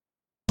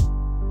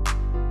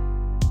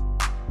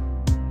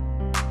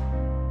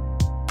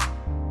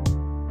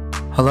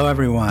Hello,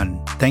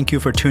 everyone. Thank you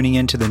for tuning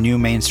in to the New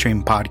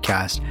Mainstream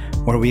podcast,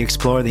 where we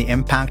explore the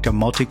impact of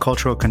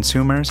multicultural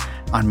consumers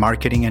on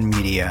marketing and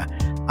media.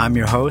 I'm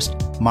your host,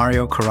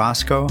 Mario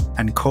Carrasco,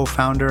 and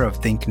co-founder of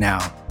Think Now.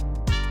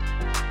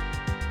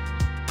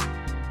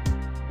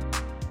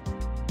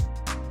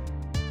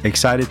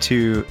 Excited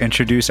to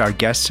introduce our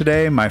guest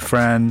today, my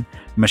friend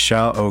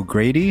Michelle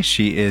O'Grady.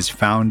 She is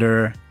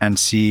founder and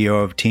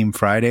CEO of Team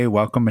Friday.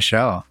 Welcome,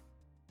 Michelle.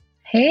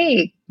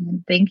 Hey,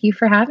 thank you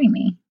for having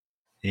me.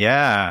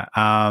 Yeah.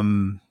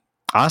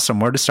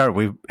 Awesome. Where to start?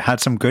 We've had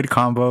some good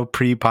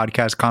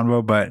pre-podcast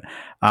convo, but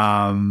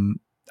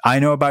I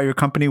know about your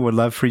company. Would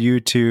love for you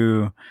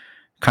to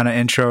kind of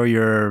intro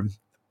your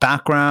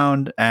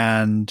background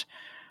and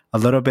a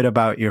little bit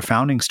about your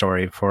founding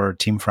story for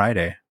Team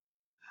Friday.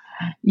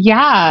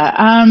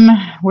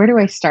 Yeah. Where do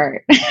I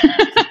start?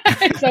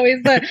 It's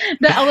always the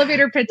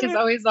elevator pitch is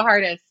always the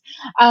hardest,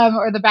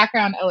 or the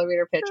background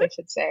elevator pitch, I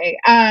should say.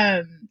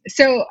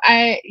 So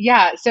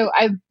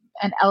I'm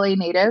an LA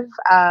native,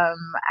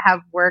 have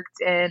worked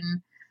in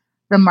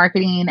the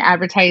marketing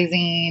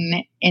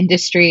advertising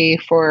industry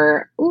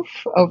for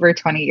over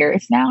 20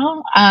 years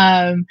now.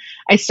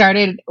 I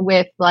started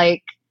with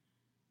the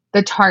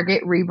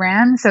Target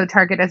rebrand. So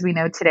Target, as we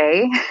know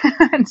today,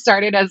 and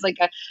started as like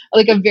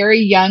a very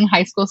young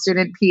high school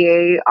student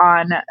PA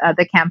on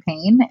the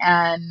campaign,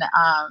 and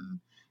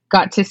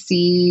got to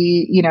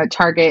see,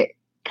 Target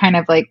kind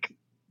of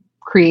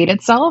create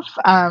itself.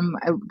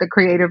 The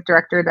creative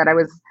director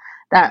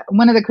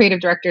one of the creative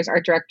directors,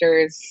 art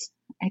directors,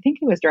 I think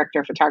he was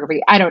director of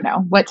photography. I don't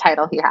know what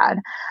title he had.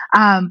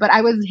 But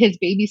I was his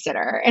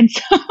babysitter. And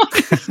so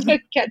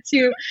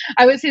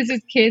I was his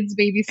kid's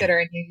babysitter,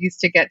 and he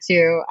used to get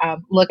to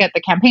look at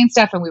the campaign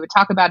stuff, and we would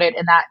talk about it.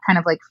 And that kind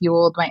of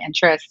fueled my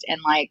interest in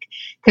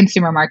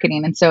consumer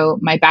marketing. And so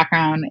my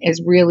background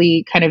is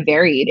really kind of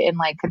varied in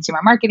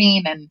consumer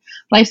marketing and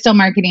lifestyle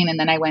marketing. And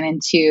then I went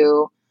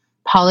into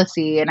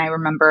policy, and I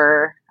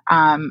remember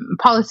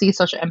policy,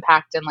 social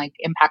impact, and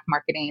impact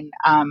marketing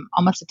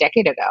almost a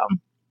decade ago.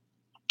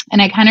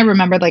 And I kind of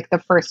remember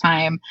the first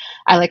time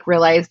I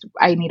realized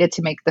I needed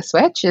to make the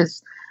switch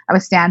is I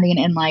was standing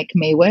in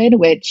Maywood,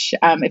 which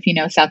if you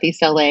know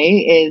Southeast LA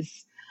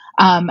is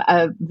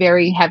a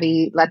very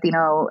heavy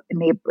Latino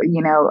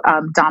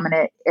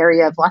dominant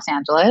area of Los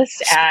Angeles.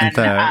 And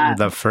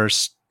the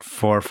first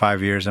 4 or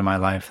 5 years of my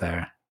life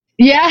there.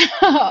 Yeah.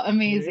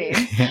 Amazing.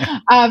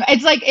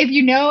 It's if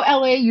you know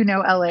LA, you know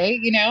LA,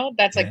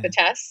 that's the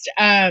test.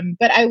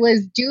 But I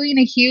was doing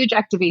a huge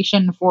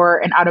activation for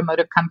an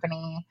automotive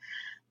company.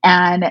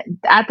 And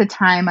at the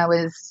time I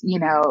was,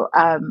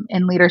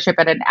 in leadership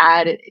at an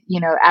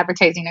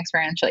advertising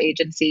experiential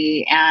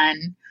agency.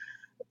 And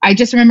I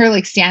just remember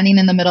like standing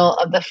in the middle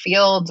of the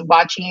field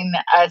watching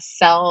us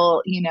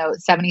sell,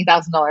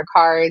 $70,000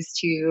 cars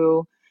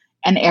to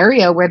an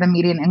area where the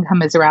median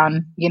income is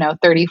around,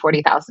 30,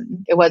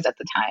 40,000. It was at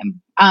the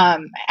time.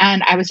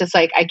 And I was just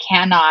like, I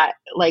cannot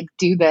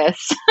do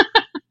this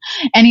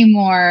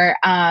anymore.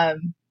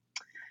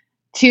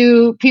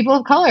 To people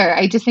of color.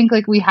 I just think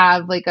we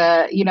have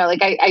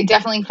I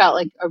definitely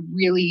felt a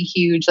really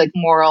huge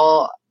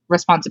moral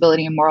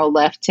responsibility and moral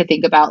lift to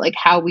think about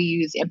how we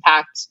use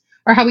impact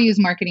or how we use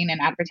marketing and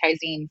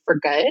advertising for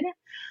good.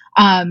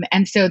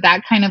 And so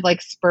that kind of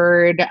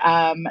spurred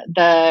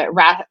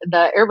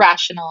the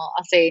irrational,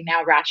 I'll say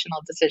now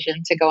rational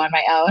decision to go on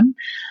my own.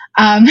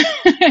 And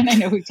I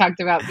know we've talked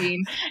about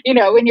being,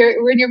 when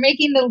you're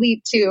making the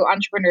leap to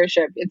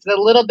entrepreneurship, it's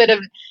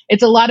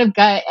a lot of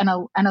gut and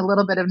a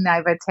little bit of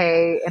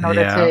naivete in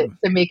order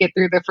to make it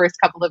through the first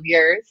couple of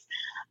years.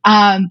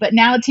 But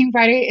now Team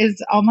Friday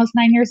is almost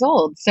 9 years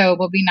old. So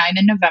we'll be 9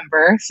 in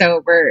November.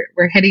 So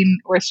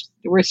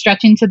we're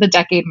stretching to the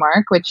decade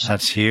mark, which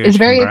that's huge. Is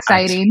very Congrats.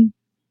 exciting.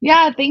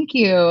 Yeah, thank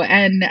you.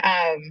 And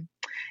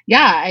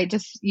I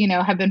just,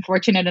 have been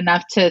fortunate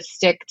enough to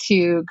stick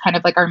to kind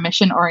of our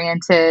mission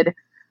oriented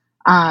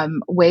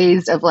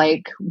ways of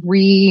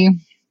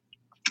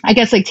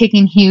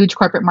taking huge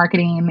corporate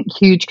marketing,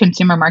 huge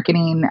consumer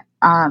marketing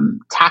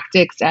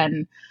tactics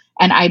and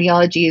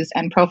ideologies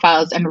and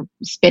profiles and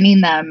spinning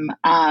them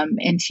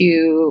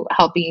into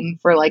helping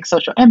for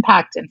social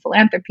impact and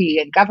philanthropy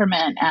and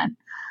government, and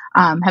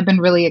have been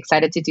really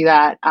excited to do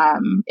that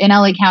in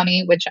LA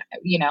County, which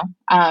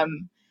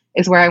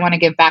is where I want to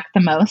give back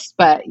the most,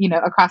 but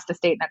across the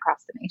state and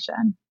across the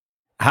nation.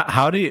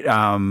 How do you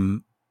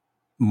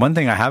one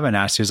thing I haven't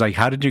asked you is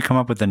how did you come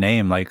up with the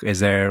name? What's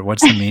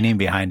the meaning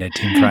behind it,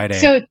 Team Friday?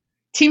 So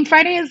Team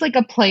Friday is a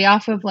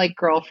playoff of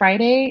Girl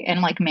Friday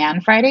and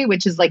Man Friday,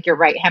 which is your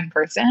right hand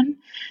person.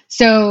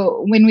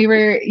 So when we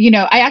were,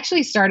 I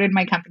actually started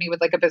my company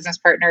with a business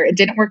partner. It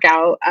didn't work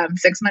out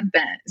 6 months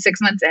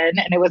in,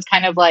 and it was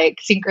kind of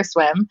sink or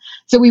swim.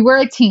 So we were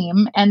a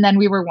team, and then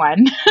we were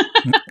one.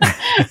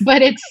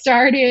 But it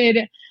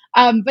started.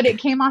 But it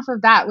came off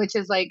of that, which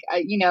is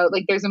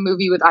there's a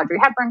movie with Audrey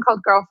Hepburn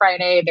called Girl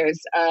Friday.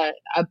 There's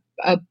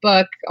a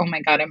book. Oh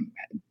my God,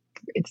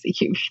 it's a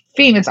huge,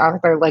 famous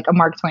author, like a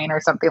Mark Twain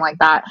or something like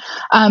that.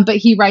 But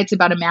he writes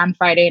about a Man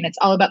Friday, and it's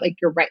all about like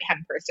your right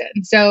hand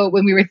person. So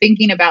when we were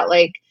thinking about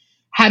like,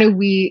 how do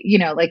we,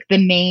 like the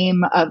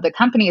name of the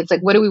company, it's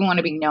like, what do we want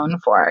to be known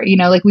for?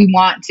 Like we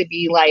want to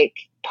be like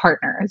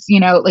partners,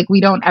 like we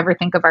don't ever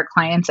think of our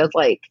clients as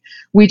like,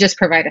 we just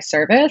provide a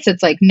service.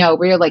 It's like, no,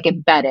 we're like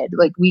embedded.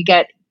 Like we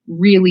get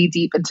really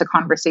deep into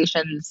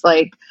conversations,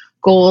 like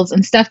goals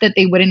and stuff that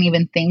they wouldn't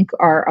even think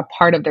are a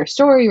part of their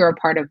story or a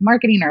part of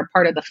marketing or a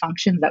part of the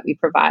functions that we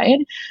provide.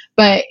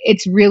 But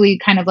it's really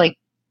kind of like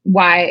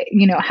why,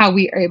 how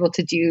we are able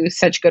to do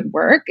such good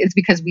work is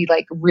because we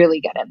like really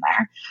get in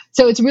there.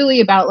 So it's really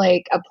about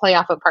like a play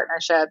off of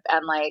partnership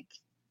and like,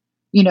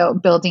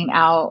 building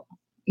out,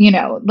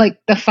 like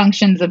the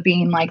functions of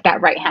being like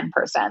that right hand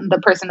person, the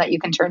person that you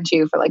can turn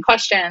to for like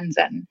questions.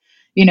 And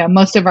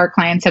most of our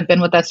clients have been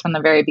with us from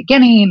the very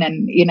beginning,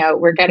 and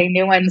we're getting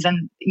new ones,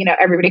 and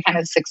everybody kind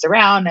of sticks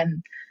around.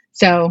 And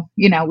so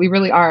we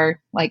really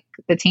are like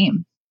the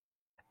team.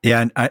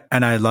 Yeah,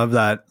 and I love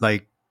that,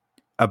 like,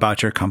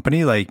 about your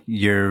company, like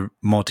you're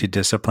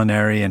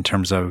multidisciplinary in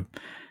terms of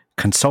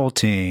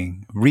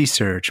consulting,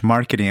 research,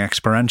 marketing,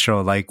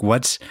 experiential. Like,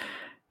 what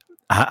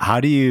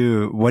do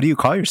you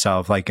call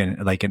yourself? Like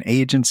an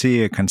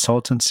agency, a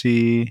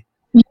consultancy,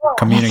 Yeah,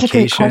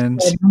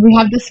 communications? we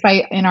have this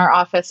fight in our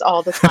office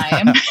all the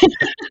time.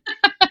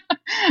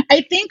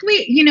 I think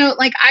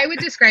like I would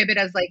describe it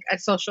as like a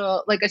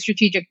social, like a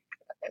strategic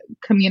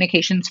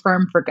communications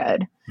firm for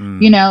good,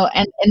 and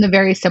in the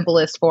very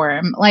simplest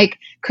form, like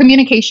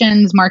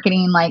communications,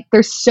 marketing, like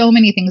there's so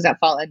many things that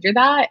fall under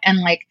that. And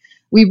like,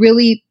 we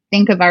really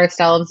think of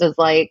ourselves as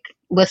like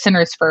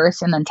listeners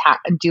first and then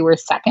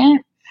doers second.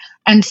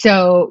 And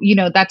so,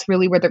 that's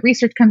really where the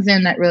research comes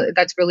in.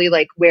 That's really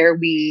like where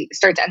we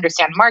start to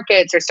understand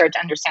markets or start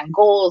to understand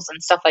goals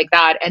and stuff like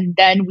that. And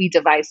then we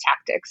devise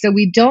tactics. So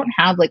we don't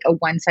have like a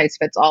one size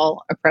fits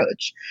all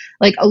approach.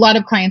 Like a lot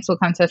of clients will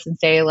come to us and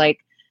say like,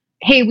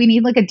 hey, we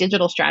need like a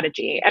digital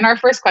strategy. And our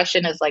first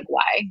question is like,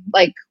 why?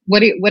 Like,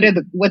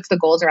 what's the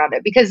goals around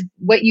it? Because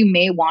what you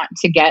may want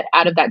to get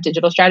out of that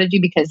digital strategy,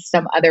 because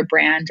some other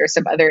brand or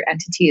some other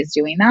entity is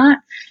doing that,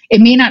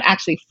 it may not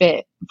actually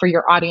fit for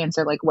your audience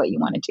or like what you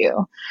want to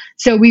do.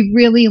 So we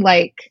really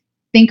like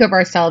think of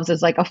ourselves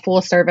as like a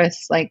full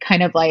service, like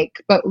kind of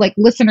like, but like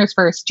listeners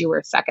first,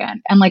 doers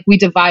second. And like we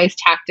devise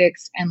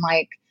tactics and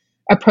like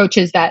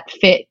approaches that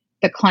fit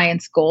the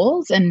client's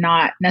goals and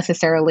not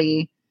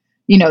necessarily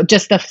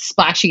just the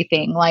splashy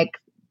thing. Like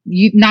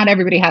not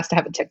everybody has to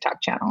have a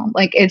TikTok channel.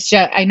 Like it's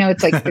just, I know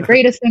it's like the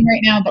greatest thing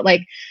right now, but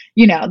like,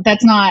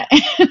 that's not,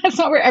 that's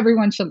not where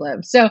everyone should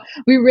live. So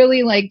we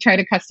really like try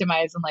to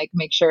customize and like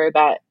make sure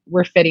that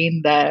we're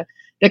fitting the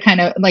kind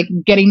of like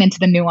getting into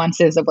the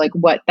nuances of like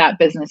what that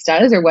business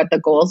does or what the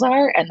goals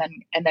are, and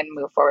then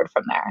move forward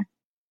from there.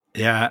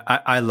 Yeah,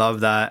 I love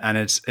that. And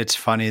it's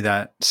funny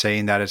that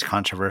saying that is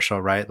controversial,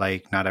 right?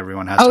 Like not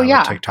everyone has to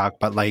have a TikTok,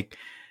 but like,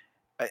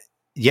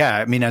 yeah,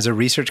 I mean, as a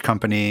research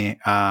company,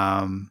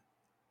 I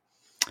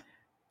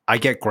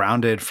get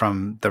grounded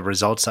from the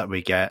results that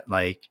we get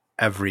like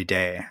every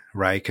day,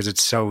 right? Because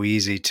it's so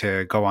easy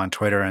to go on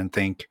Twitter and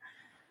think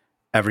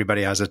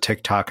everybody has a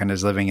TikTok and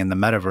is living in the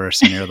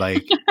metaverse. And you're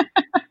like,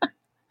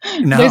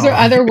 no. There's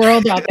another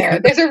world out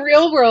there. There's a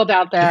real world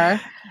out there.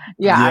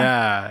 Yeah.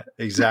 Yeah,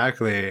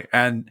 exactly.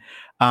 And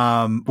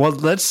well,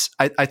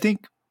 I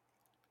think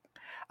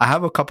I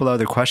have a couple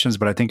other questions,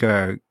 but I think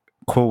a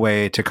cool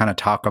way to kind of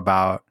talk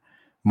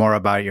more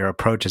about your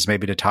approach is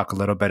maybe to talk a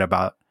little bit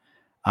about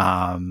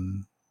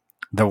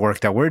the work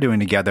that we're doing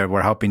together.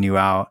 We're helping you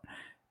out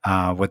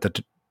with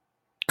the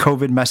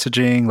COVID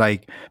messaging,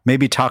 like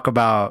maybe talk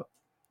about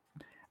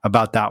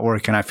that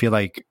work. And I feel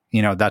like,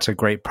 that's a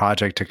great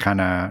project to kind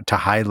of to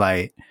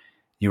highlight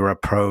your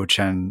approach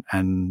and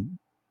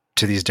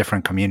to these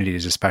different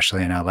communities,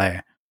 especially in LA.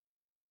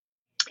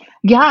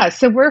 Yeah.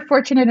 So we're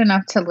fortunate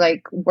enough to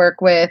like work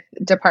with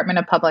Department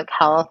of Public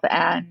Health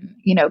and,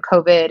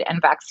 COVID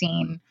and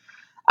vaccine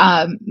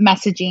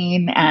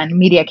messaging and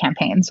media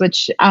campaigns,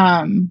 which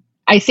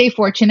I say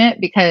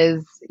fortunate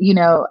because,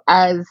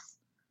 as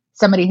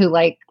somebody who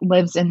like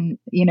lives in,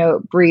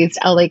 breathes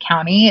LA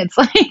County, it's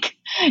like,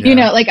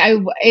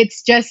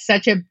 it's just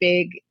such a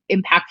big,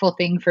 impactful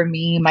thing for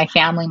me, my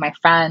family, my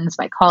friends,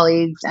 my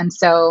colleagues. And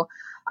so,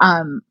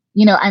 I'm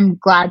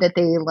glad that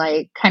they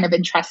like kind of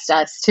entrust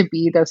us to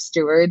be those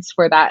stewards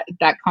for that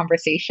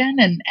conversation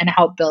and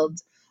help build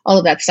all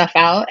of that stuff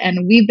out.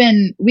 And we've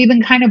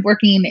been kind of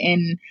working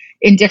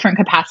in different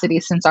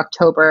capacities since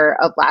October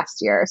of last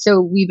year.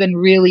 So we've been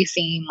really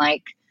seeing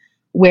like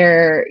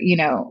where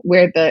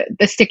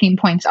the sticking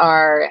points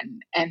are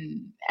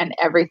and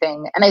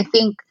everything. And I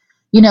think,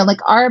 like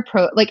our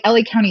approach, like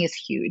LA County is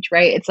huge,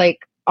 right? It's like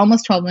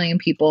almost 12 million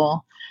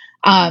people.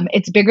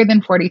 It's bigger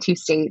than 42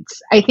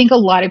 states. I think a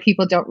lot of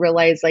people don't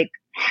realize like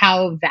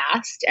how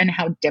vast and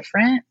how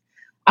different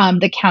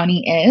the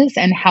county is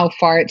and how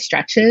far it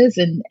stretches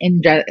in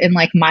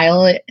like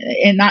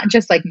and not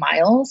just like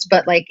miles,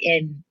 but like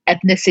in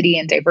ethnicity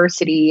and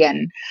diversity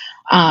and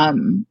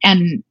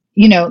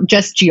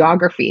just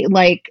geography.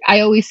 Like I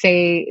always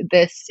say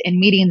this in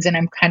meetings, and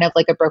I'm kind of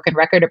like a broken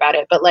record about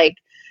it, but like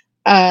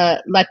a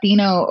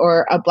Latino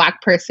or a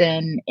Black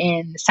person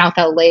in South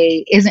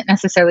LA isn't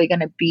necessarily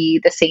going to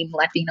be the same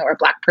Latino or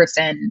Black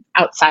person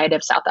outside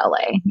of South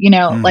LA.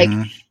 Like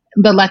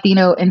Mm-hmm. the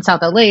Latino in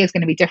South LA is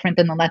going to be different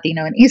than the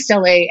Latino in East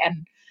LA.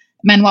 And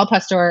Manuel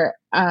Pastor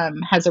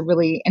has a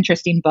really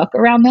interesting book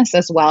around this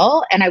as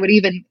well. And I would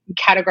even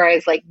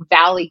categorize like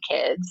Valley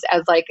kids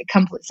as like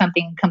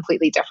something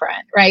completely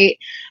different, right?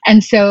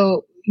 And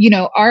so,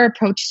 our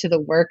approach to the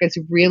work is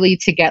really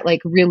to get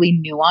like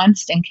really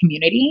nuanced in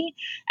community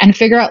and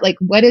figure out like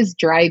what is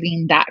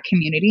driving that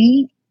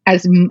community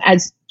as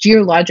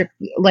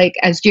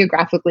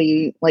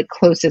geographically like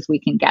close as we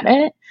can get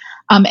it.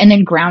 And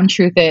then ground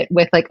truth it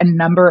with like a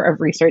number of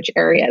research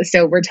areas.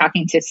 So we're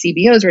talking to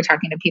CBOs, we're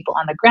talking to people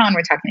on the ground,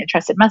 we're talking to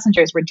trusted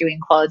messengers, we're doing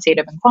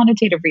qualitative and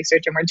quantitative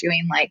research, and we're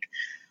doing like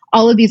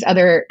all of these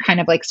other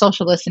kind of like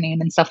social listening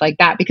and stuff like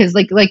that. Because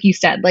like you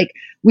said, like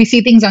we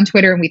see things on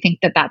Twitter and we think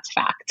that that's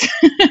fact.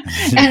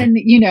 And,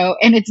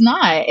 and it's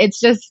not.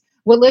 It's just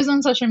what lives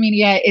on social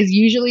media is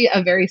usually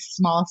a very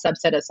small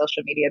subset of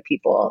social media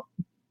people.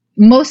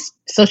 Most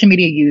social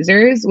media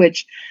users,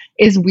 which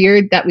is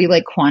weird that we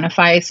like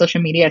quantify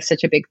social media as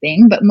such a big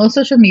thing, but most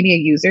social media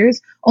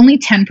users, only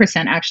 10%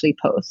 actually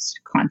post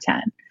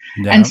content.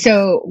 Yeah. And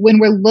so when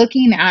we're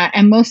looking at,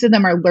 and most of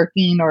them are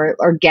lurking or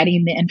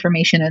getting the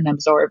information and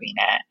absorbing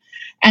it.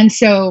 And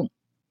so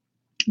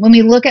when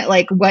we look at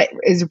like what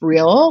is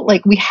real,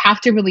 like we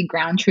have to really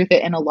ground truth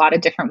it in a lot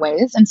of different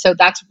ways. And so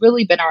that's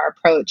really been our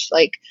approach.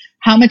 Like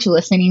how much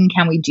listening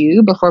can we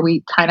do before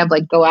we kind of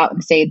like go out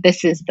and say,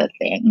 this is the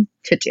thing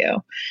to do.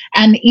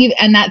 And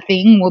that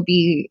thing will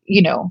be,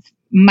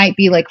 might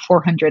be like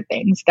 400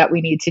 things that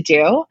we need to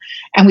do.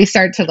 And we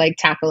start to like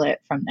tackle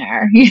it from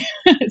there.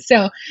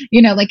 So,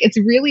 like it's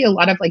really a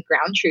lot of like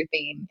ground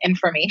truthing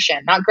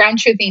information, not ground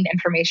truthing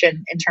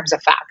information in terms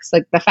of facts.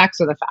 Like the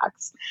facts are the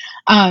facts.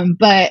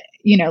 But,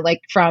 like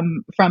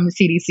from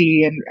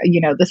CDC and,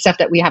 the stuff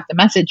that we have to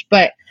message,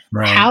 but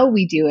Right. how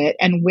we do it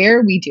and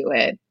where we do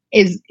it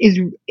is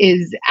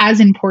as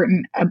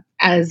important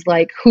as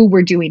like who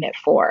we're doing it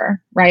for.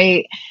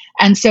 Right.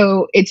 And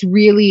so it's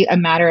really a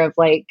matter of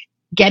like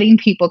getting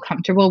people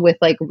comfortable with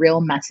like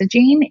real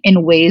messaging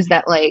in ways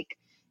that like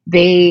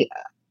they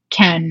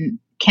can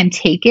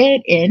take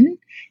it in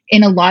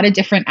a lot of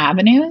different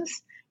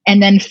avenues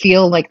and then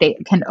feel like they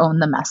can own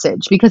the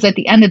message. Because at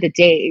the end of the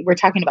day, we're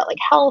talking about like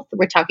health,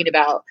 we're talking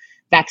about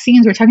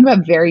vaccines, we're talking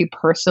about very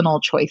personal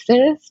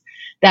choices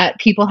that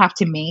people have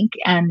to make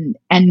and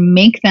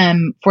make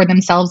them for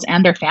themselves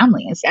and their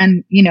families.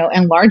 And,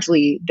 and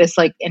largely this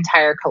like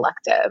entire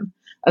collective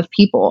of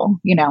people,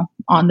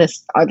 on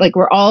this, like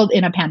we're all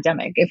in a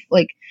pandemic. If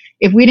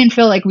we didn't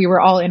feel like we were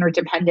all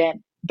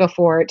interdependent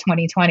before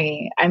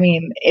 2020, I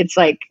mean, it's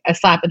like a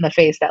slap in the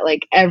face that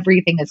like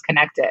everything is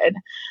connected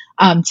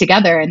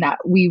together and that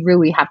we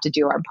really have to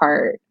do our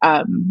part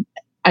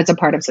as a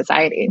part of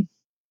society.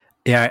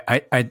 Yeah,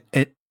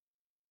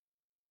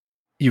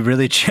 you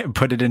really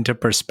put it into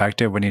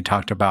perspective when you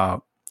talked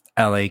about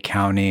LA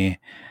County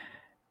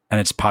and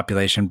its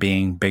population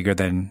being bigger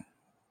than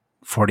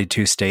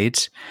 42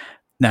 states.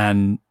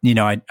 And,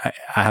 I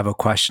have a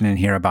question in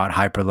here about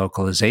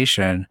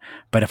hyperlocalization,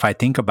 but if I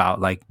think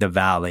about like the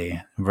Valley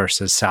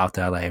versus South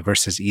LA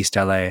versus East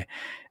LA,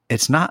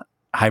 it's not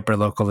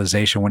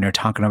hyperlocalization when you're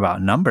talking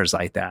about numbers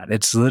like that.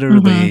 It's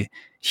literally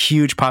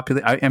huge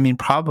population. I mean,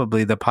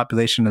 probably the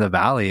population of the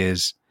Valley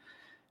is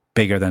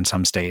bigger than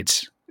some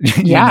states.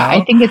 Yeah,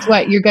 I think it's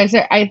what you guys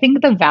are. I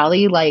think the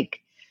Valley, like,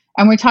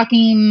 and we're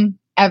talking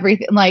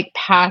everything like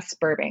past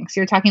Burbank.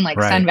 So you're talking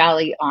like Sun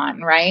Valley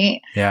on,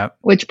 right? Yeah.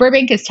 Which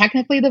Burbank is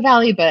technically the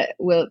Valley, but I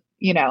feel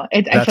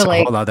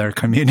like a whole other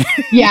community.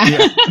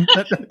 Yeah.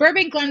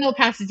 Burbank, Glendale,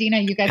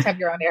 Pasadena, you guys have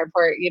your own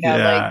airport,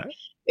 like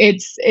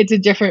it's a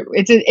different,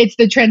 it's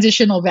the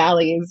transitional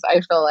valleys, I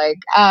feel like.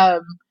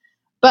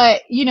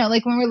 But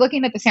like when we're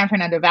looking at the San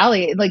Fernando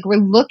Valley, like we're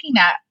looking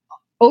at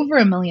over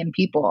 1 million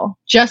people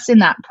just in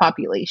that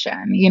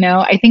population.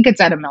 I think it's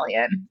at 1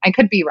 million. I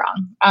could be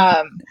wrong.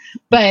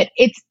 But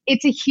it's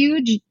a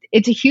huge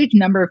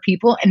number of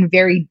people and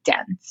very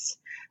dense,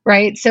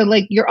 right? So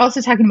like you're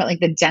also talking about like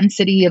the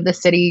density of the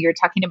city. You're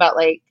talking about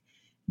like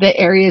the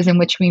areas in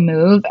which we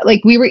move.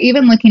 Like we were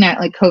even looking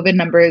at like COVID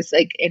numbers,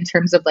 like in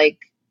terms of like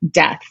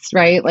deaths,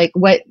 right? Like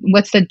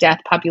what's the death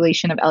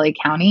population of LA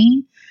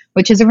County,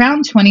 which is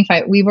around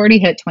 25. We've already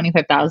hit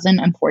 25,000,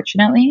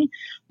 unfortunately.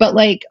 But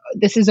like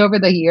this is over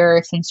the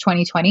year since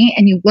 2020.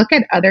 And you look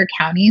at other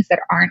counties that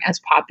aren't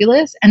as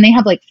populous and they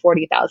have like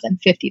 40,000,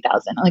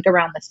 50,000, like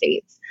around the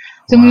states.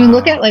 So when we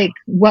look at like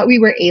what we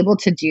were able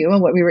to do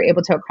and what we were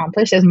able to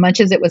accomplish, as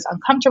much as it was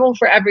uncomfortable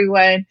for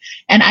everyone.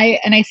 And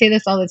I say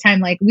this all the time,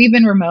 like we've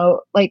been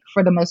remote, like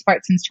for the most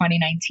part since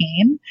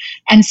 2019.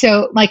 And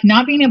so like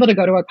not being able to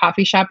go to a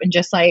coffee shop and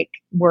just like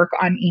work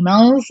on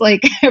emails,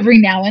 like every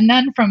now and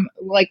then from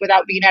like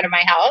without being out of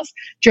my house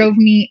drove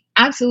me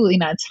absolutely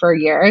nuts for a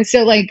year.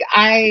 So like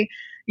I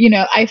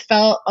I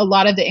felt a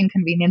lot of the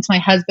inconvenience. My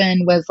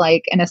husband was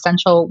like an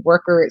essential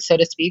worker, so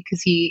to speak,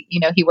 because he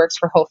works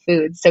for Whole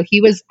Foods. So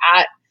he was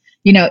at,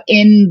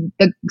 in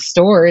the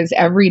stores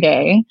every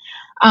day.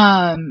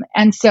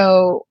 And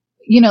so,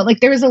 like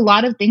there was a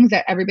lot of things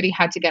that everybody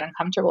had to get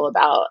uncomfortable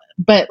about.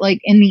 But like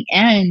in the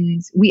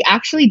end, we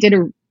actually did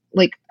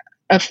like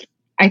a,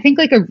 I think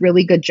like a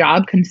really good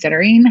job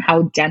considering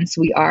how dense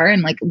we are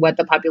and like what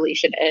the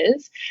population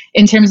is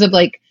in terms of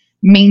like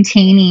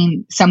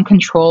maintaining some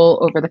control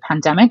over the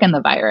pandemic and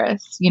the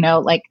virus,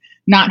 like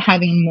not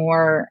having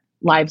more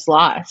lives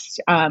lost,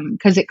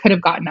 because it could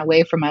have gotten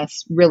away from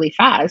us really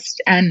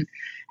fast. And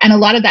a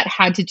lot of that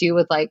had to do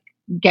with like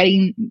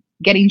getting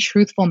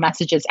truthful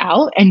messages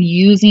out and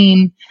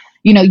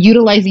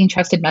utilizing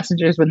trusted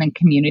messengers within the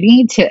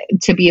community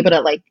to be able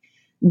to like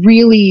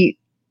really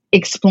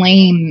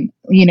explain,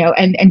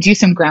 and do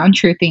some ground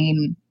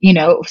truthing,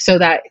 so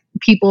that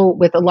people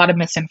with a lot of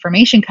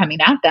misinformation coming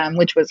at them,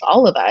 which was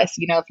all of us,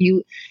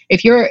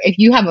 if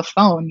you have a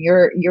phone,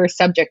 you're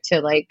subject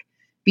to like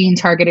being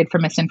targeted for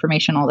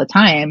misinformation all the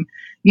time,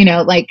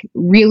 like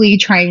really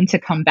trying to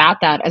combat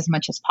that as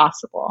much as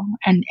possible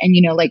and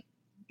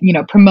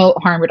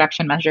promote harm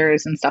reduction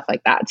measures and stuff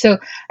like that. So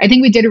I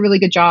think we did a really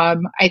good job.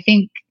 I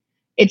think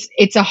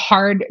it's a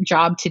hard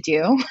job to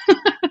do.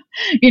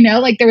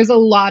 Like there's a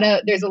lot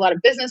of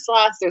business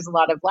loss, there's a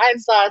lot of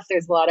lives lost,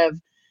 there's a lot of,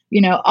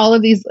 all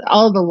of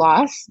the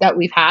loss that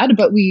we've had,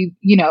 but we've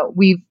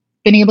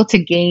been able to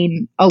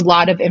gain a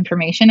lot of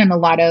information and a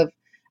lot of,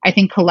 I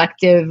think,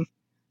 collective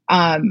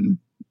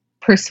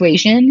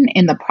persuasion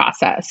in the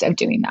process of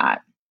doing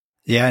that.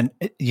 Yeah. And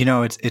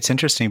it's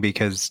interesting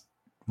because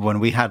when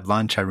we had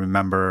lunch, I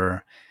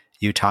remember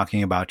you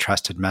talking about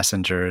trusted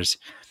messengers.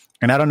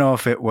 And I don't know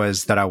if it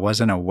was that I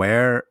wasn't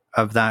aware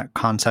of that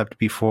concept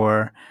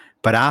before,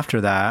 but after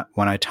that,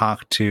 when I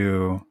talked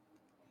to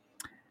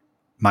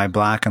my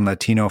Black and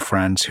Latino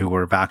friends who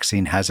were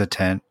vaccine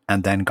hesitant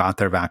and then got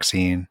their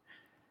vaccine,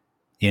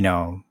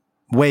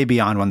 way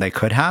beyond when they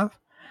could have,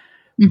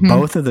 Mm-hmm.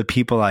 both of the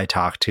people I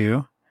talked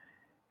to,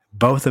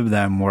 both of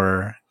them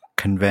were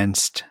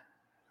convinced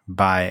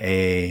by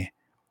a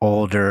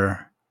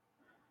older,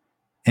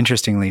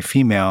 interestingly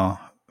female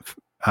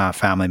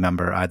family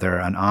member, either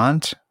an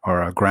aunt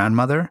or a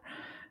grandmother,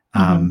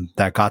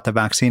 that got the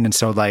vaccine. And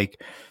so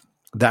like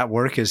that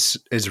work is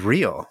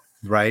real,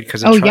 right?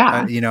 Because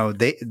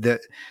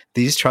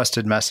these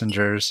trusted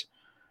messengers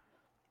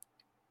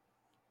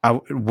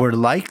were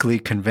likely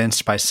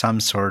convinced by some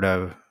sort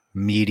of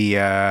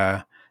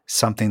media,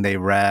 something they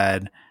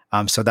read.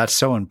 So that's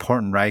so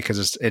important, right?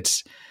 Because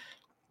it's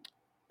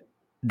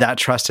that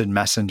trusted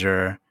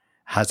messenger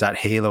has that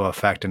halo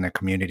effect in the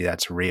community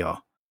that's real.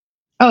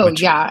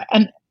 Yeah.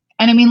 And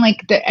I mean,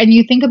 like, and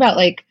you think about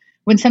like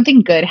when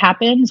something good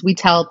happens, we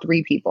tell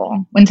 3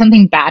 people. When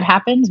something bad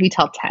happens, we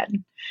tell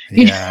 10.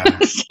 Yeah.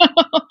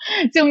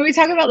 So when we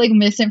talk about like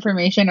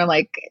misinformation or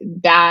like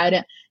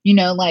bad,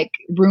 like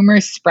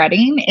rumors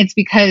spreading, it's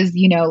because,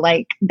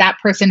 like that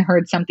person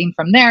heard something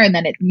from there and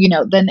then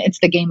then it's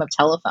the game of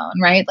telephone,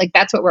 right? Like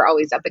that's what we're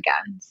always up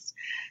against.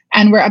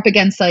 And we're up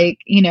against like,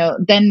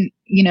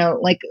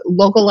 like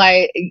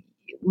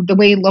the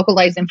way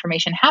localized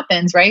information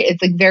happens, right?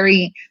 It's like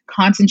very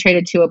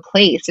concentrated to a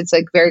place. It's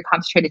like very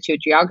concentrated to a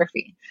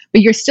geography,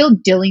 but you're still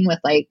dealing with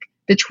like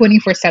the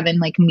 24/7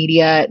 like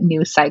media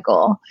news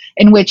cycle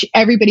in which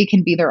everybody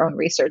can be their own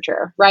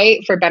researcher,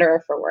 right? For better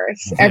or for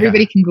worse. Yeah.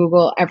 Everybody can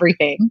Google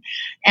everything.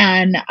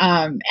 And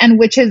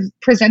which has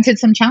presented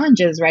some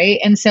challenges,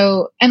 right? And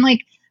so, and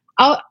like,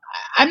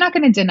 I'm not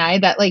going to deny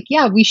that, like,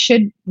 yeah, we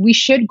should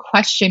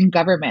question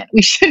government.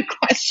 We should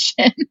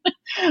question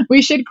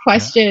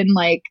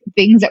like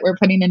things that we're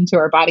putting into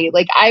our body.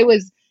 Like I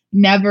was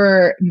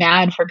never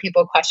mad for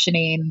people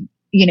questioning,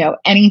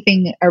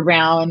 anything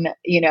around,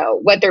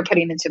 what they're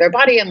putting into their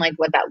body and like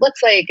what that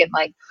looks like and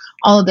like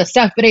all of this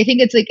stuff. But I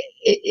think it's like,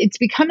 it's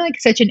become like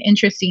such an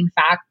interesting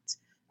fact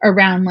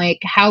around like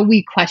how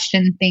we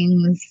question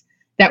things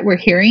that we're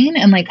hearing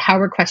and like how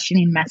we're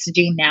questioning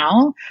messaging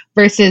now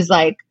versus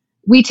like,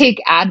 we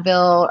take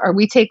Advil or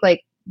we take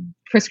like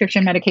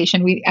prescription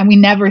medication, we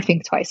never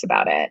think twice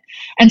about it.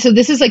 And so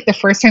this is like the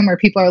first time where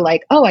people are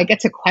like, oh, I get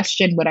to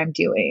question what I'm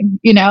doing,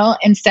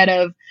 instead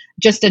of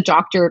just a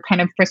doctor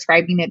kind of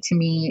prescribing it to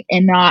me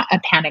in not a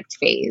panicked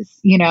phase,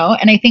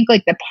 And I think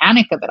like the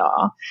panic of it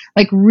all,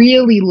 like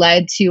really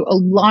led to a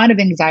lot of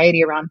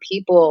anxiety around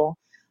people.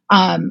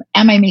 Am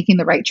I making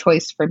the right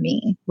choice for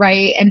me?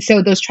 Right. And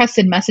so those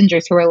trusted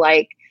messengers who are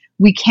like,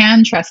 we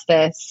can trust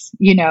this,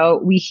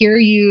 we hear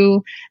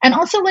you. And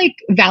also like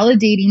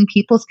validating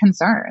people's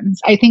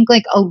concerns. I think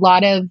like a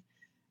lot of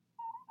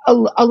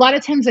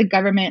times the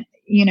government,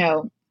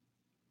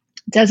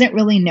 doesn't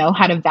really know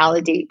how to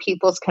validate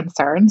people's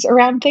concerns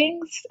around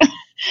things.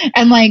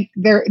 and like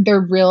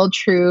they're real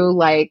true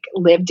like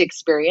lived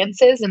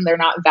experiences, and they're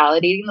not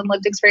validating the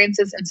lived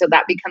experiences, and so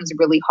that becomes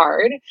really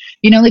hard.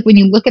 Like when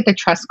you look at the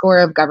trust score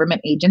of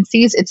government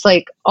agencies, it's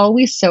like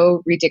always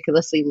so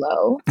ridiculously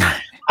low.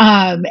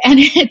 And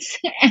it's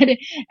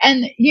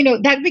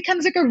that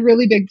becomes like a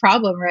really big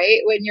problem,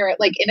 right? When you're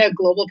like in a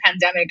global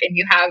pandemic and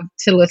you have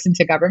to listen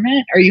to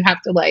government, or you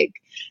have to like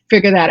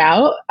figure that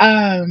out.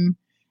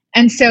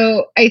 And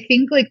so I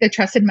think like the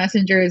trusted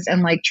messengers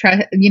and like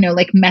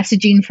like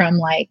messaging from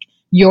like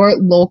your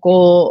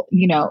local,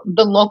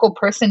 the local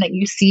person that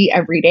you see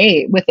every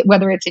day, with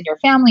whether it's in your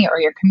family or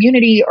your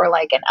community or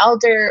like an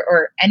elder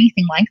or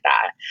anything like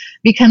that,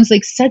 becomes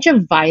like such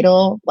a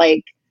vital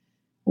like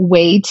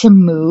way to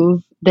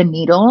move the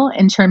needle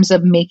in terms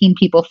of making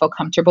people feel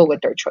comfortable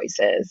with their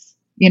choices,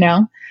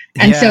 And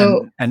Yeah,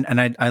 so,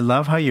 and I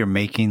love how you're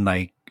making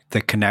like the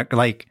connect.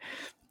 Like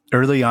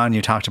early on,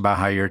 you talked about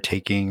how you're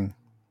taking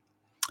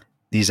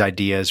these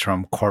ideas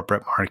from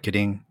corporate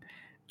marketing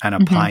and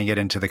applying it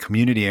into the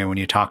community. And when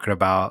you talk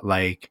about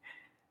like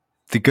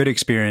the good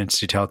experience,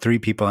 you tell 3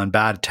 people and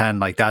bad 10,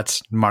 like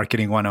that's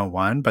marketing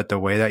 101. But the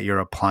way that you're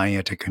applying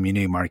it to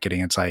community marketing,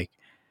 it's like,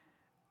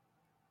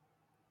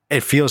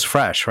 it feels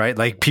fresh, right?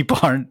 Like people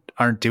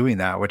aren't doing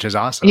that, which is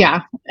awesome.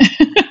 yeah.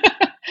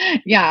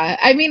 Yeah.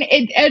 I mean,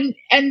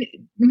 and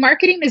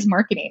marketing is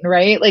marketing,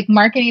 right? Like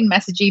marketing,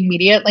 messaging,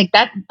 media, like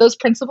that, those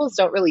principles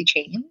don't really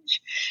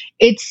change.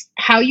 It's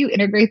how you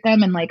integrate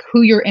them and like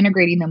who you're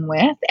integrating them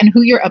with and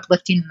who you're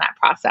uplifting in that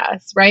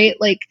process, right?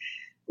 Like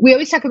we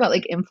always talk about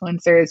like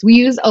influencers. We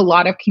use a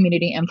lot of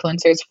community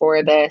influencers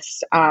for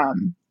this,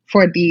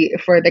 for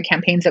the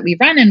campaigns that we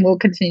run, and we'll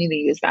continue to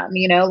use them,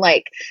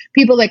 like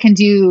people that can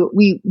do,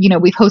 we've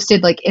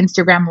hosted like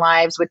Instagram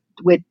lives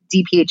with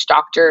DPH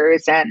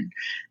doctors and,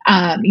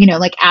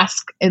 like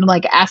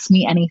ask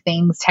me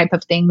anything type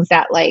of things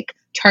that like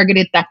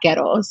targeted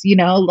taqueros,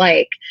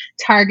 like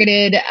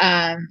targeted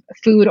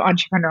food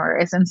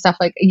entrepreneurs and stuff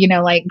like,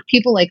 like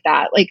people like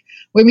that. Like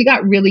when we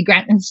got really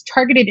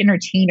targeted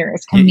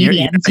entertainers,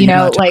 comedians, you're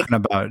not like talking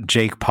about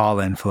Jake Paul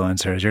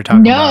influencers. You're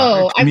talking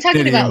about I'm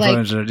talking about like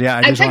influencers. Yeah, I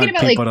I'm just talking want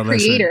about like people to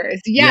creators.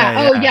 listen.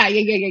 Yeah.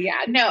 Yeah.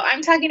 No,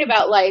 I'm talking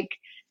about like,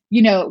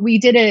 we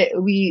did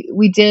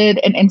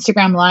an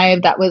Instagram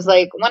live that was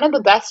like one of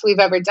the best we've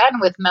ever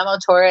done with Memo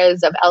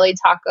Torres of LA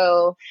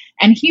Taco.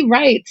 And he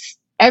writes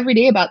every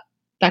day about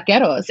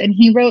taqueros. And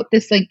he wrote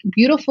this like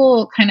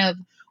beautiful kind of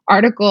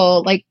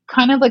article, like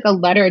kind of like a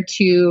letter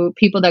to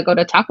people that go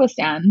to taco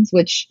stands,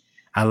 which,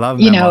 I love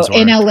Memo's work.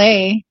 in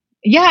LA.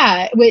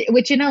 Yeah,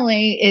 which in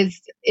LA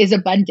is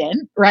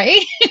abundant,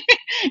 right?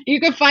 You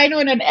can find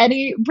one on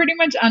pretty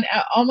much on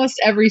almost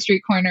every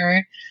street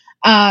corner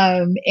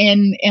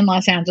in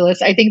Los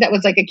Angeles. I think that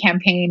was like a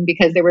campaign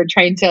because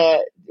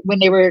when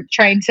they were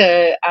trying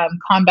to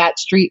combat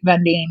street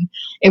vending,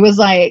 it was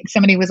like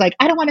somebody was like,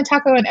 I don't want a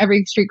taco on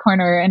every street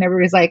corner, and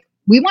everybody's like,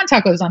 we want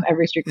tacos on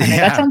every street corner.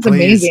 That sounds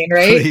amazing,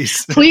 right?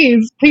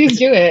 Please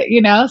do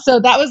it, So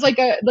that was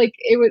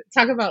it would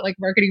talk about like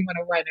marketing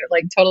 101. It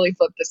like totally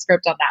flipped the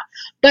script on that.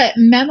 But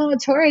Memo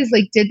Torres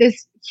like did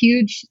this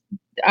huge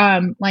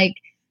like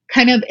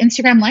kind of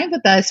Instagram live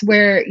with us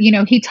where,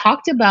 he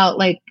talked about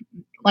like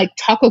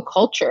taco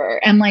culture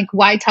and like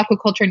why taco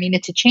culture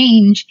needed to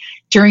change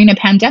during a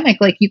pandemic.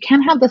 Like you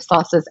can't have the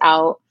sauces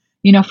out,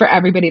 for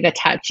everybody to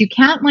touch. You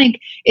can't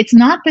it's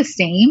not the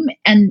same,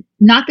 and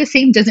not the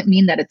same doesn't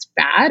mean that it's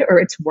bad or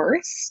it's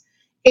worse.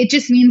 It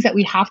just means that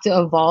we have to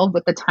evolve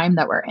with the time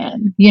that we're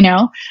in,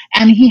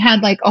 and he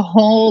had like a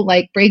whole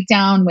like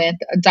breakdown with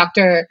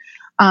Dr.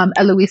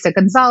 Eloisa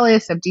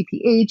Gonzalez of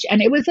DPH.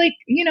 And it was like,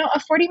 a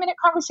 40-minute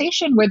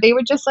conversation where they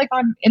were just like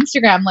on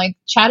Instagram, like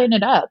chatting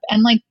it up.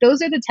 And like,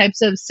 those are the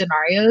types of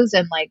scenarios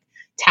and like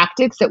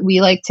tactics that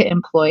we like to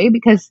employ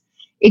because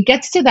it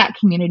gets to that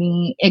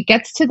community. It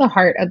gets to the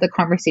heart of the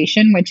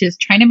conversation, which is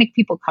trying to make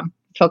people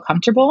feel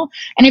comfortable.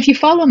 And if you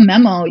follow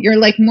Memo, you're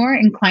like more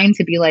inclined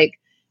to be like,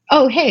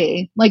 oh,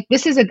 hey, like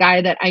this is a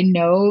guy that I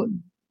know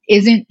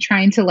isn't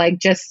trying to like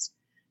just,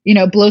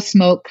 blow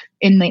smoke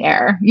in the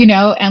air,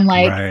 and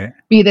like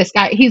be this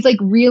guy. He's like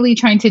really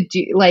trying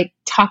to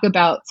talk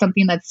about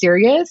something that's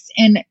serious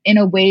in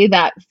a way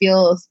that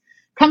feels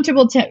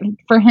comfortable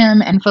for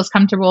him and feels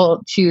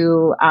comfortable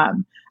to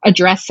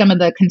address some of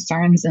the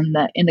concerns in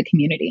the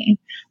community.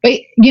 But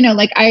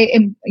I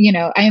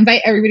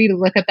invite everybody to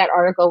look at that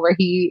article where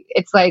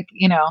it's like,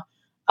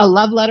 a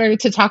love letter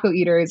to taco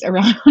eaters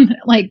around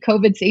like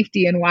COVID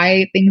safety and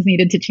why things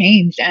needed to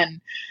change.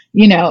 And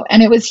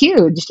and it was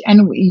huge.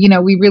 And,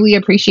 we really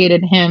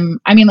appreciated him.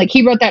 I mean, like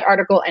he wrote that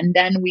article and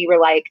then we were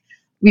like,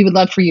 we would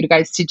love for you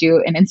guys to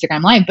do an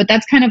Instagram live. But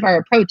that's kind of our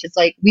approach. It's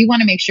like, we want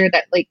to make sure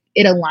that like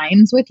it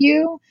aligns with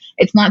you.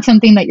 It's not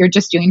something that you're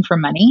just doing for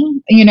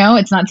money.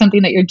 It's not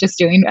something that you're just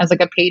doing as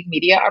like a paid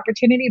media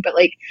opportunity, but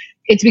like,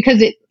 it's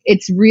because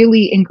it's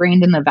really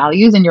ingrained in the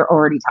values and you're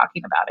already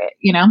talking about it,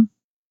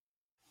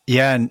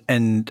 Yeah.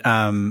 And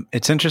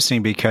it's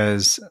interesting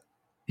because,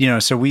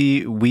 so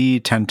we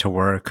tend to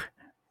work,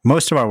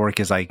 most of our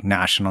work is like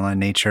national in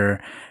nature.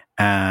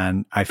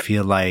 And I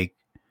feel like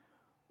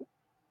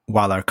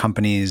while our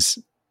companies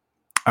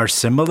are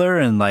similar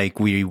and like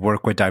we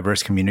work with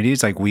diverse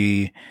communities, like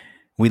we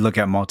look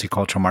at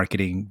multicultural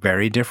marketing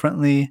very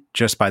differently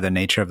just by the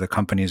nature of the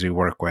companies we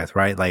work with,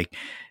 right? Like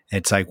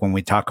it's like when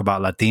we talk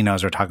about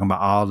Latinos, we're talking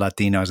about all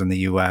Latinos in the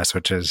US,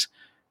 which is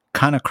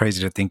kind of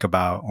crazy to think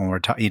about when we're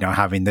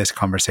having this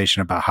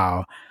conversation about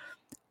how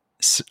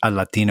a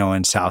Latino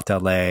in South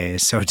LA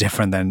is so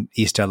different than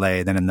East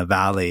LA than in the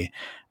Valley.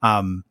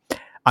 I'm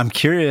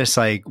curious,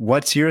 like,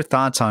 what's your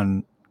thoughts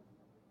on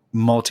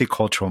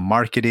multicultural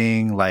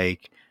marketing?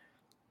 Like,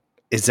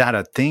 is that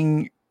a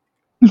thing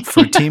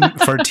for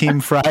Team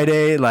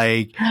Friday?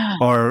 Like,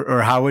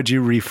 or how would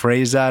you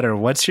rephrase that? Or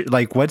what's your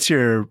What's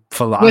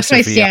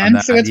my philosophy on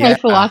that? stance? What's my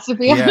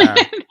philosophy on Yeah.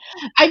 it?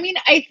 I mean,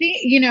 I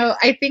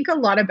think a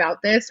lot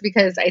about this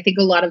because I think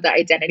a lot of the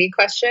identity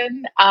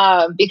question,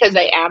 because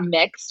I am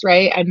mixed,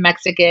 right? I'm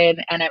Mexican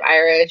and I'm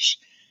Irish.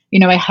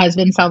 My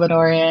husband's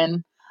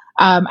Salvadorian.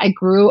 I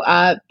grew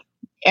up,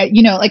 like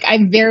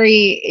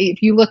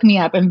if you look me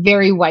up, I'm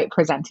very white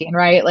presenting,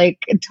 right?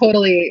 Like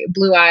totally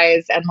blue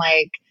eyes and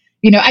like,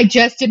 I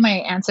just did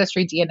my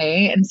ancestry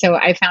DNA. And so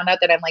I found out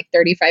that I'm like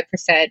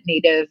 35%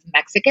 native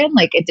Mexican,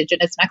 like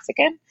indigenous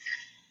Mexican.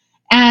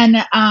 And,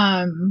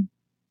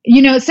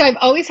 so I've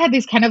always had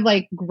these kind of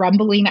like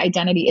grumbling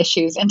identity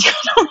issues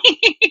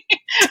internally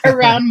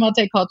around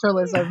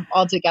multiculturalism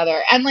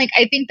altogether. And like,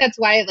 I think that's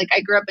why, like,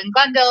 I grew up in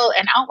Glendale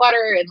and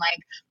Outwater, and like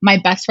my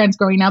best friends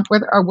growing up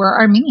were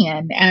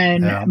Armenian,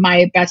 and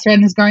my best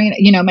friends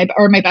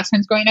my best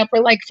friends growing up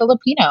were like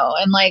Filipino,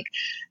 and like,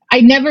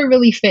 I never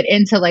really fit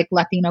into like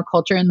Latino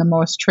culture in the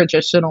most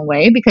traditional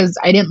way because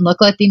I didn't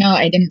look Latino.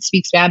 I didn't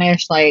speak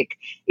Spanish. Like,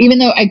 even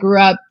though I grew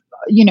up,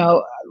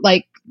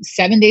 like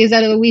 7 days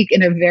out of the week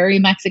in a very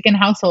Mexican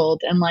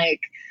household and like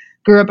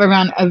grew up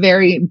around a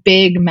very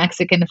big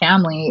Mexican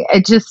family,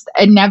 it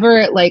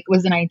never like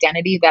was an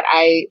identity that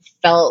I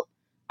felt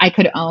I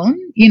could own,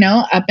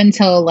 up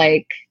until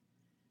like,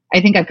 I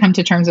think I've come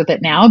to terms with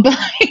it now, but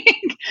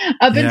like,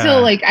 up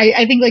until like,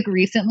 I think like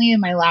recently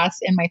in my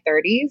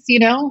 30s,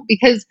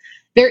 because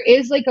there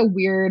is like a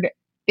weird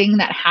thing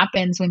that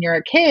happens when you're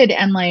a kid.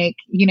 And like,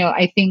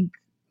 I think,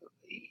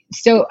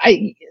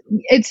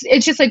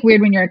 it's just like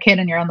weird when you're a kid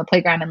and you're on the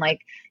playground and like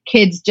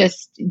kids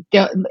just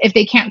don't, if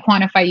they can't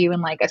quantify you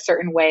in like a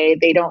certain way,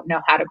 they don't know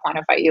how to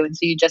quantify you. And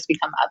so you just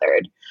become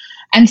othered.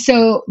 And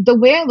so the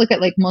way I look at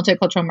like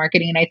multicultural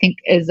marketing, I think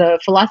is a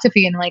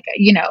philosophy, and like,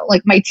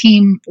 like my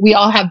team, we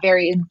all have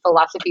varying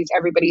philosophies.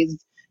 Everybody's,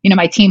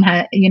 my team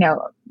had,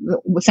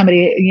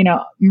 somebody,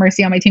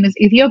 Mercy on my team is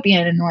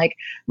Ethiopian, and like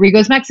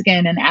Rigo's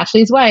Mexican and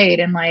Ashley's white,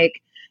 and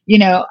like,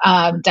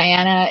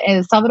 Diana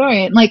is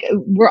Salvadorian. Like,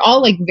 we're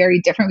all like very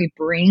different. We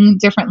bring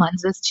different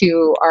lenses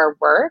to our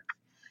work.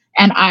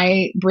 And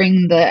I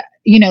bring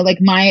like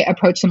my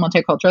approach to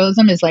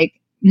multiculturalism is like,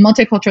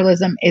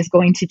 multiculturalism is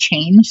going to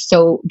change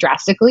so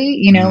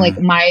drastically.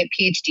 Like my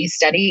PhD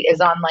study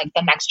is on like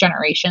the next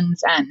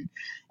generations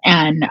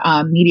and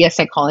media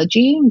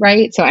psychology,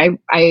 right? So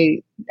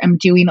I am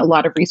doing a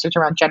lot of research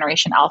around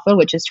Generation Alpha,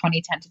 which is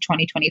 2010 to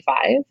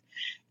 2025.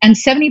 And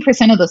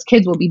 70% of those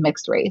kids will be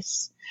mixed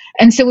race.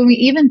 And so when we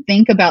even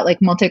think about like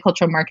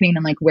multicultural marketing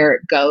and like where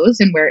it goes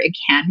and where it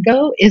can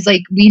go, is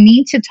like, we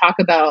need to talk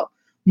about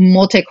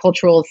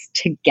multiculturals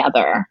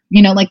together,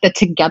 like the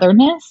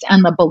togetherness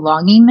and the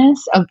belongingness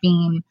of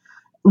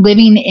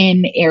living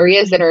in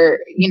areas that are,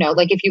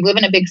 like if you live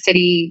in a big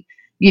city,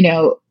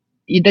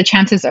 the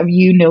chances of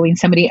you knowing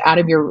somebody out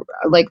of your,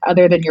 like,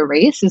 other than your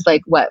race is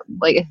like what,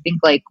 like, I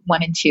think like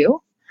 1 in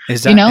 2.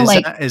 Is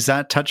that, is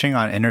that touching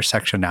on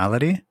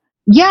intersectionality?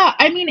 Yeah.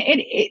 I mean,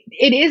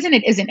 it is and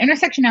it isn't.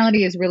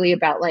 Intersectionality is really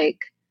about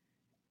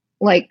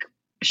like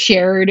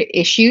shared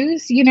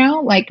issues,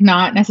 like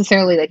not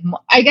necessarily like,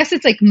 I guess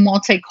it's like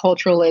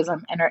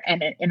multiculturalism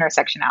and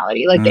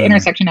intersectionality, like the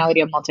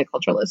intersectionality of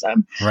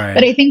multiculturalism. Right.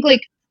 But I think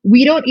like,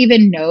 we don't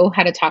even know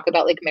how to talk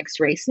about like mixed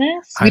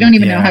raceness. We don't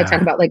even know how to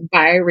talk about like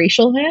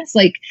biracialness.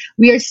 Like,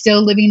 we are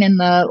still living in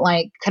the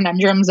like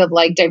conundrums of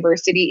like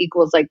diversity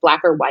equals like black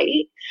or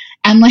white.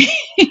 And like,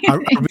 are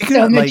we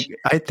gonna, like,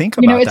 I think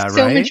about it's that,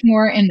 so right? much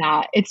more in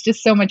that. It's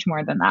just so much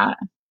more than that.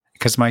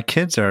 Because my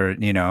kids are, I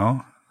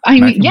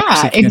mean, yeah,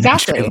 Mexican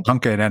exactly. And Sri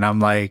Lankan, and I'm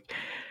like,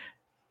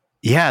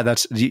 yeah,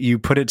 that's, you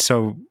put it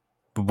so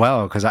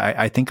well, because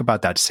I think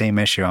about that same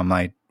issue. I'm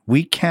like,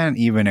 we can't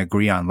even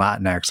agree on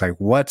Latinx. Like,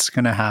 what's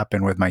going to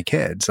happen with my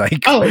kids?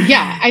 Like, oh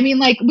yeah. I mean,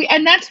 like,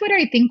 and that's what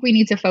I think we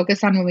need to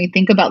focus on when we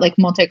think about like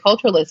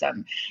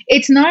multiculturalism.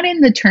 It's not in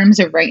the terms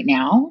of right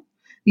now,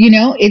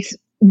 it's,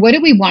 what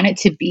do we want it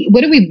to be? What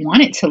do we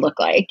want it to look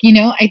like?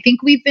 I think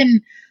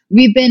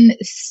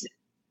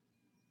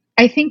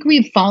I think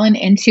we've fallen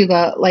into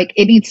the, like,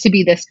 it needs to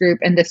be this group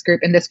and this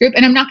group and this group.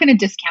 And I'm not going to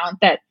discount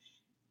that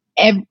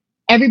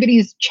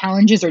everybody's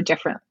challenges are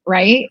different,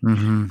 right?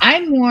 Mm-hmm.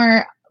 I'm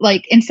more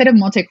like, instead of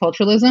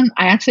multiculturalism,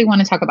 I actually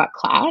want to talk about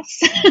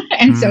class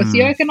and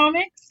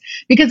socioeconomics,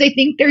 because I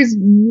think there's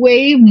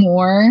way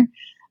more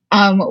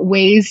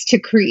ways to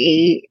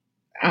create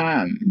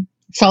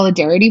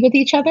solidarity with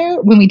each other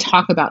when we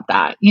talk about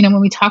that. When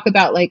we talk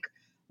about like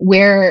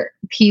where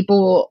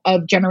people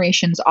of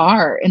generations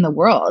are in the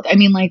world. I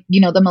mean, like,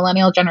 the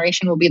millennial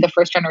generation will be the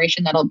first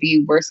generation that'll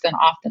be worse than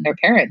off than their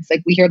parents.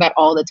 Like, we hear that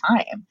all the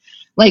time.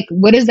 Like,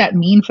 what does that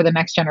mean for the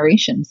next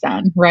generations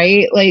then?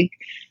 Right. Like,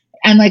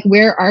 and like,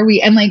 where are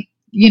we? And like,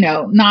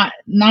 not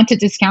to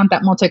discount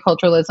that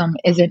multiculturalism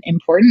isn't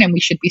important, and we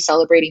should be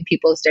celebrating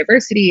people's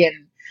diversity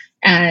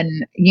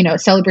and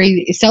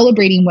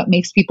celebrating what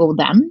makes people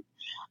them.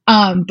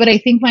 But I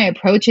think my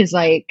approach is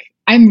like,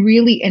 I'm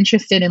really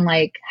interested in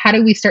like, how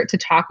do we start to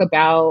talk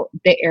about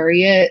the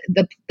area,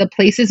 the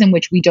places in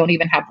which we don't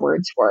even have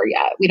words for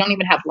yet. We don't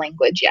even have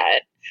language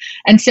yet.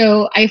 And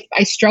so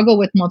I struggle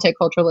with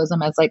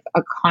multiculturalism as like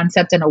a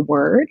concept and a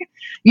word,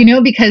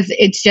 because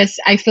it's just,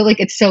 I feel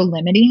like it's so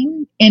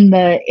limiting in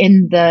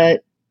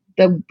the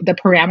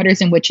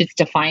parameters in which it's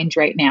defined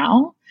right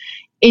now,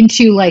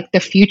 into like the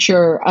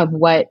future of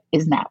what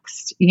is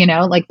next,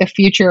 like the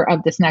future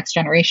of this next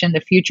generation, the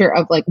future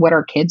of like what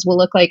our kids will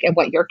look like and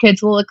what your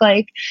kids will look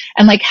like.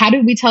 And like, how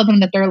do we tell them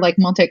that they're like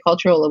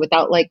multicultural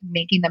without like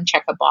making them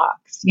check a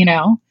box,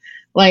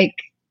 like,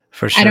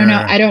 for sure.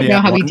 I don't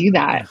know how we do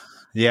that.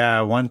 Yeah.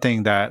 One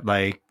thing that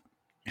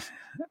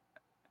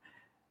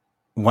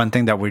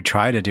we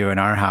try to do in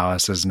our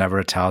house is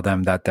never tell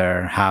them that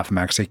they're half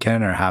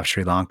Mexican or half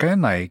Sri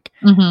Lankan. Like,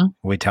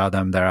 we tell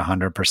them they're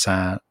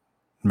 100%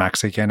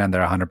 Mexican and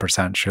they're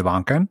 100% Sri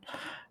Lankan.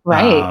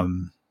 Right.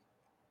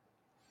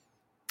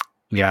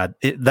 Yeah.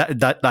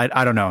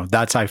 I don't know.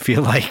 That's, I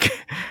feel like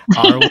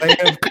our way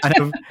of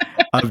kind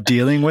of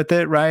dealing with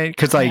it. Right.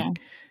 Cause like,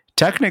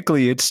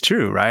 technically it's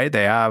true, right?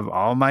 They have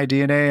all my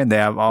DNA and they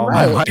have all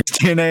my wife's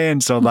DNA.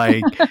 And so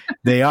like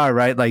they are,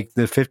 right? Like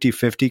the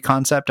 50-50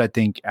 concept, I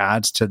think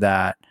adds to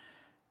that,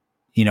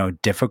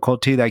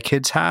 difficulty that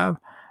kids have.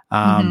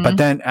 But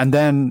then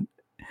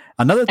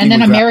another thing,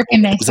 and then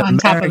Americanness on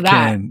top of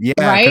that,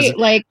 right?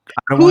 Like,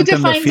 who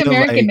defines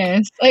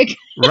Americanness? Like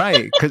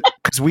right,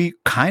 because we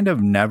kind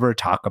of never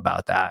talk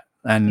about that,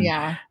 and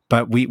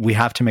but we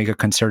have to make a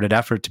concerted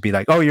effort to be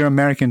like, oh, you're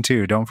American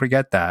too. Don't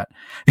forget that,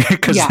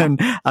 because then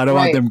I don't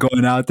want them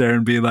going out there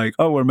and be like,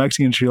 oh, we're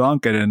Mexican, Sri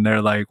Lankan, and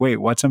they're like, wait,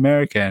 what's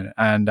American?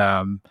 And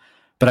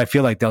but I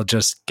feel like they'll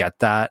just get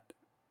that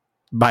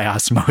by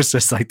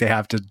osmosis, like they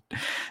have to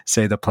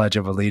say the Pledge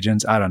of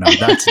Allegiance. I don't know.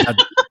 That's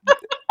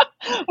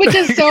which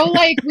is so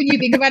like, when you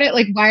think about it,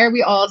 like, why are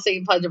we all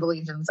saying Pledge of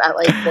Allegiance at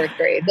like 4th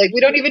grade? Like,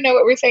 we don't even know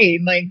what we're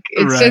saying. Like,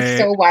 it's just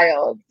so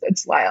wild.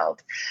 It's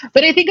wild.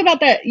 But I think about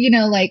that,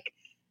 like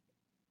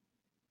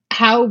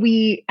how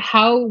we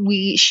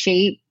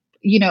shape,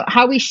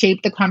 how we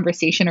shape the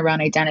conversation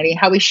around identity,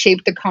 how we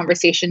shape the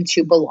conversation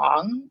to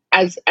belong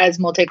as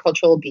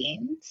multicultural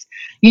beings,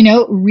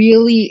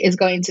 really is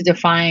going to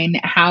define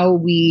how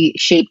we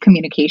shape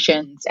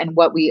communications and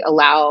what we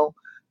allow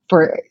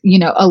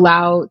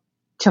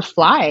to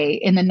fly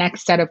in the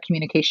next set of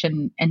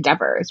communication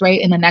endeavors, right?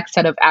 In the next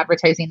set of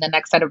advertising, the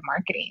next set of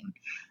marketing,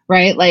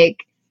 right?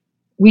 Like,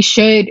 we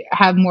should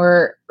have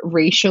more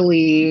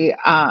racially,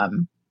 how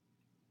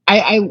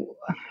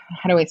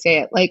do I say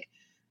it? Like,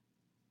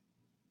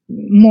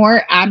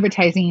 more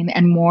advertising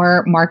and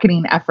more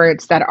marketing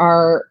efforts that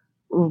are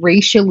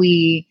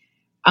racially,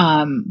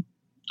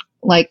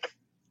 like,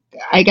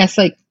 I guess,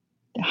 like,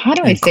 how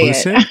do I say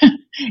it?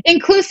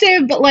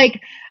 Inclusive, but like,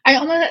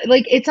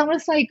 it's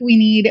almost like we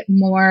need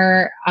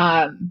more,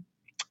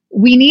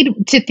 we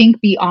need to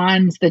think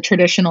beyond the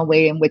traditional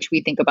way in which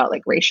we think about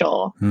like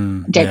racial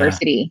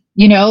diversity,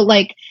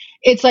 like,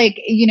 it's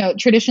like,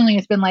 traditionally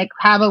it's been like,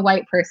 have a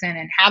white person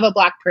and have a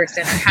black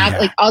person and have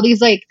like all these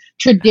like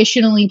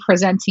traditionally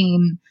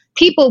presenting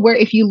people where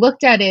if you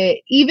looked at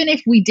it, even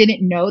if we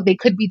didn't know, they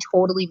could be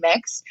totally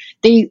mixed.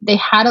 They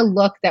had a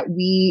look that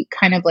we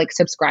kind of like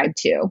subscribe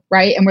to,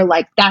 right? And we're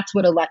like, that's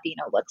what a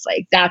Latino looks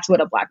like. That's what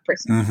a black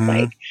person looks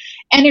like.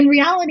 And in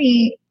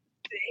reality,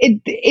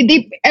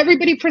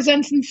 everybody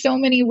presents in so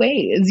many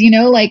ways,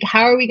 like,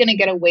 how are we going to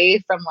get away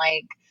from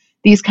like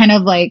these kind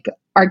of like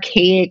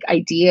archaic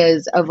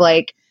ideas of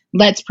like,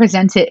 let's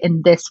present it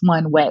in this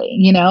one way.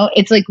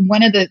 It's like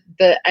one of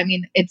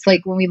it's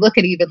like when we look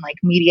at even like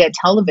media,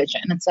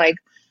 television, it's like,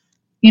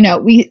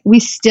 we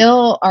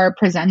still are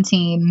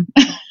presenting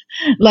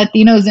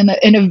Latinos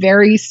in a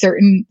very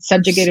certain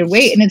subjugated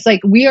way. And it's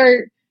like, we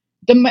are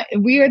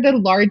the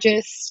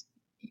largest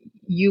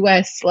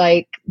US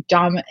like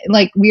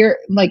we're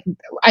like,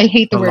 I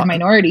hate the word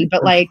minority,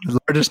 but like the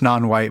largest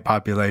non-white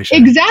population.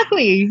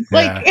 Exactly.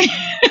 Yeah.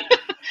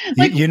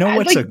 Like,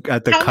 what's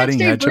at the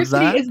cutting edge of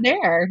that is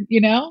there,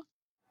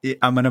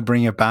 I'm going to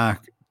bring it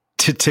back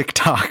to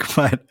TikTok,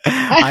 but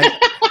I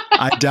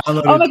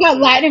downloaded. Oh my God.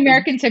 Latin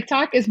American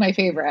TikTok is my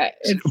favorite.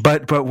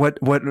 But what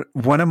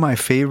one of my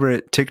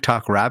favorite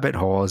TikTok rabbit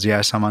holes.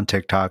 Yes, I'm on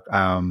TikTok.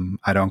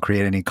 I don't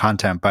create any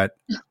content, but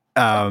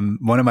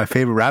one of my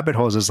favorite rabbit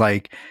holes is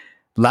like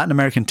Latin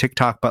American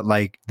TikTok, but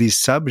like these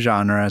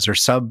subgenres or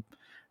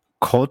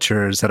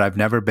subcultures that I've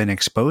never been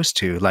exposed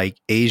to, like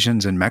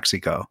Asians in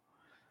Mexico.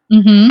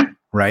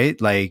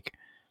 Right? Like,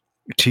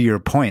 to your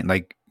point,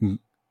 like,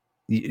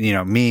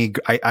 me,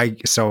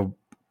 so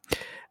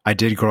I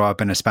did grow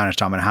up in a Spanish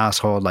dominant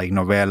household, like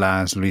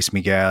novelas, Luis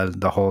Miguel,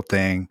 the whole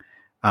thing.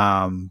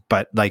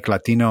 But like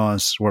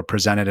Latinos were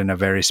presented in a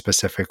very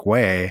specific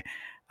way.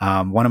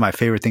 One of my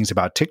favorite things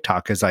about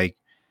TikTok is like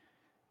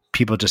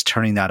people just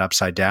turning that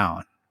upside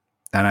down.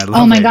 And I Oh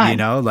love my it,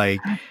 God. like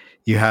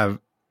you have,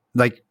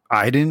 like,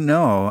 I didn't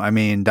know, I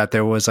mean, that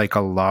there was like a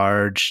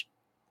large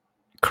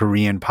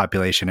Korean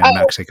population in Oh,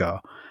 Mexico.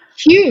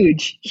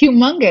 huge,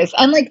 humongous.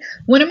 And like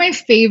one of my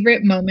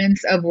favorite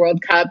moments of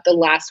World Cup, the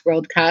last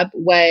World Cup,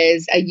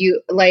 was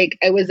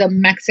it was a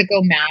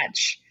Mexico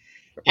match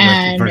With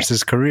and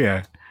versus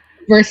Korea.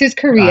 versus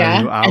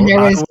Korea. And there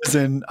was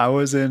I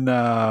was in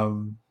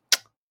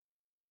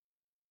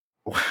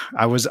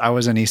I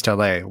was in East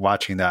LA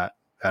watching that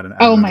at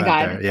oh an my event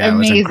God, there. Yeah, it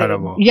was amazing.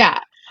 incredible. Yeah.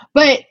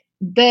 But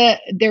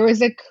there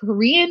was a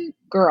Korean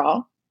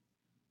girl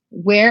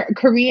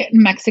Korean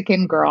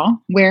Mexican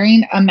girl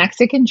wearing a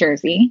Mexican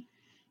jersey,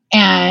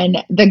 and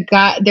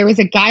there was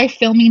a guy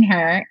filming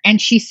her,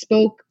 and she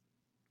spoke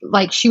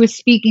like she was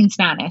speaking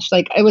Spanish.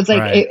 Like it was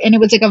Right. and it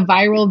was like a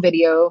viral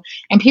video,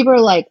 and people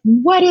were like,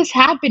 "What is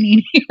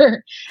happening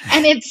here?"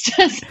 And it's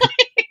just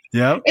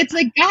Yep. it's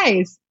like,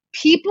 guys,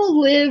 people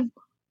live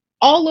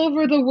all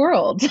over the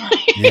world.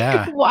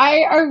 Yeah.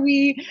 Why are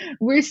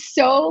we're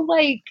so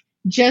like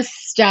just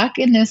stuck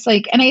in this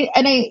like and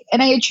I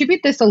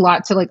attribute this a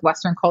lot to like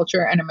Western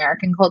culture and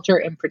American culture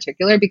in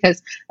particular,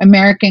 because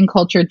American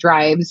culture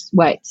drives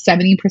what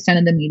 70%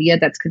 of the media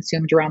that's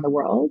consumed around the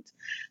world.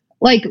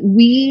 Like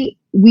we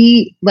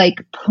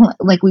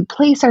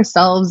place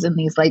ourselves in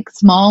these like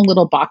small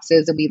little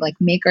boxes, and we like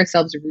make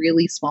ourselves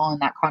really small in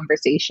that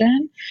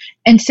conversation.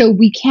 And so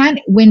we can't,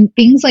 when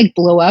things like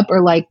blow up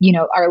or like,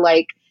 are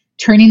like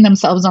turning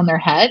themselves on their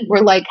head, we're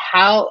like,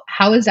 how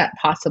is that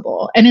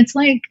possible? And it's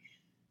like,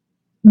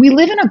 we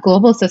live in a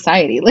global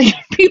society. Like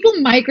people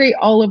migrate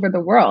all over the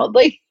world.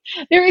 Like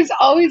there is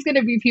always going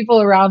to be people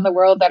around the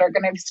world that are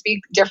going to speak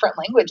different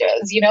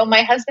languages.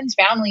 My husband's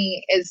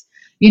family is,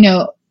 you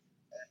know,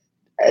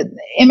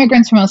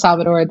 immigrants from El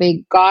Salvador.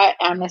 They got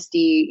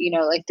amnesty,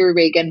 like through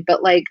Reagan,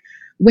 but like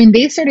when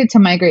they started to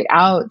migrate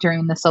out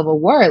during the Civil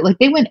War, like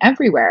they went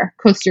everywhere: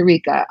 Costa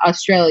Rica,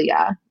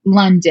 Australia,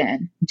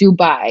 London,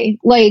 Dubai.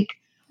 Like,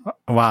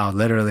 Wow,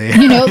 literally.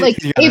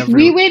 like You got if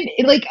we everywhere.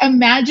 went,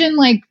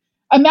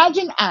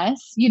 imagine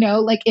us,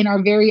 like in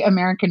our very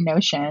American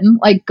notion,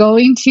 like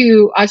going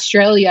to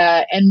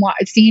Australia and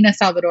seeing a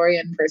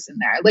Salvadorian person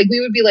there. Like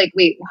we would be like,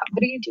 wait,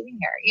 what are you doing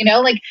here?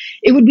 Like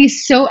it would be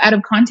so out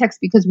of context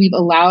because we've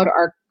allowed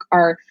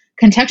our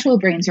contextual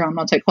brains around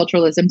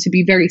multiculturalism to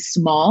be very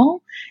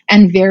small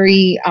and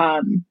very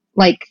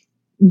like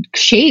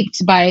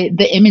shaped by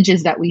the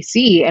images that we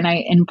see. And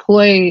I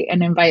employ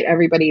and invite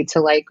everybody to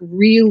like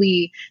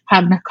really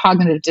have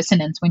cognitive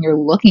dissonance when you're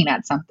looking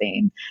at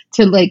something,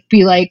 to like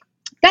be like,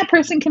 that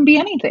person can be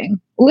anything,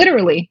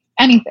 literally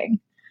anything.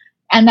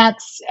 And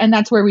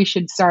that's where we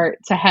should start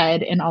to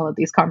head in all of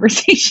these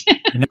conversations.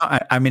 No,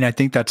 I mean, I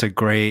think that's a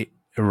great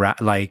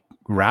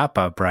wrap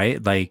up,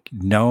 right? Like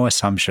no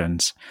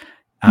assumptions.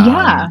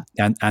 Yeah.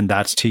 And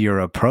that's to your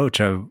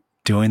approach of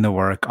doing the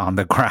work on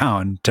the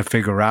ground to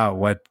figure out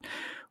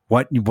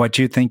what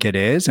you think it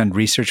is, and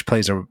research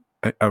plays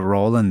a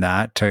role in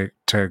that to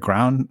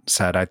ground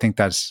set. I think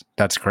that's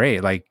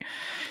great. Like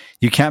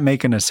you can't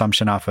make an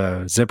assumption off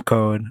a zip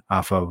code,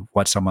 off of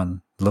what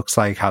someone looks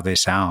like, how they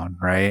sound,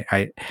 right?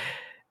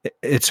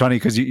 It's funny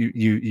because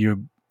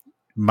you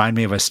remind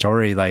me of a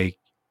story. Like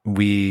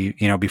we,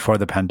 before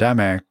the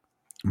pandemic,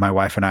 my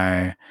wife and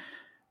I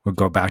would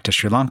go back to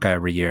Sri Lanka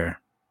every year.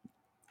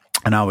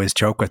 And I always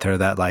joke with her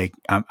that like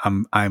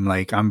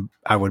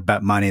I would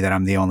bet money that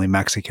I'm the only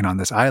Mexican on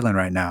this island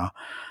right now.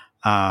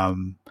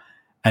 And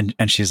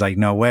she's like,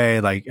 no way.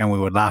 Like, and we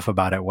would laugh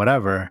about it,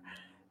 whatever.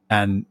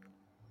 And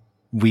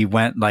we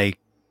went like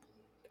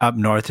up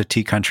north to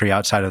Tea Country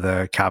outside of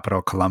the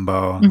capital,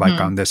 Colombo, like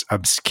Mm-hmm. on this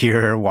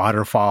obscure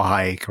waterfall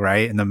hike,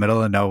 right in the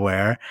middle of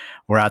nowhere.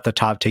 We're at the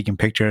top taking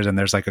pictures, and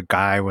there's like a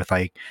guy with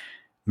like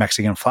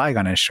Mexican flag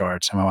on his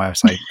shorts. And my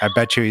wife's like, I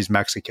bet you he's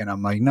Mexican.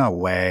 I'm like, no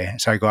way.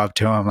 So I go up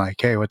to him, I'm like,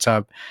 hey, what's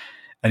up?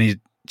 And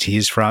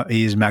he's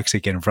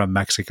Mexican from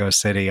Mexico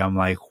City. I'm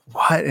like,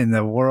 what in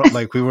the world?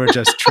 Like we were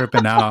just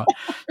tripping out.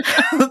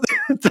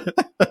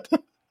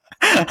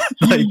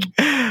 Like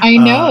I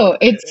know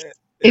it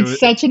it's was,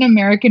 such an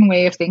American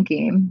way of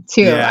thinking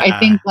too. I yeah,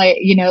 think like,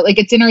 like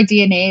it's in our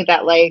DNA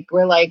that like,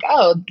 we're like,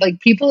 oh, like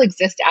people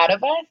exist out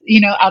of us,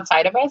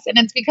 outside of us. And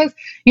it's because,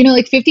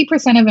 like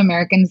 50% of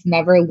Americans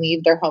never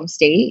leave their home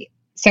state.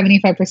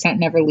 75%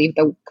 never leave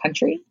the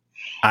country.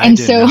 I And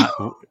did so,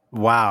 not.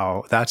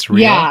 Wow, that's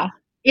real. yeah,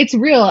 it's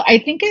real. I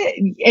think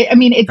I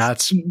mean,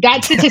 That's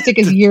that statistic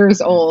is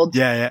years old.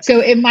 yeah, yeah. So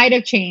it might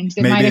have changed.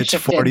 It might Maybe have it's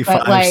shifted,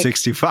 but 45, like,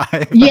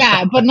 65.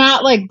 yeah, but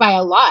not like by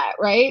a lot,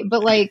 right?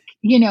 But like,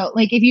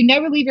 like if you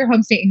never leave your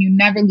home state and you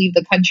never leave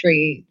the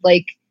country,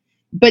 like,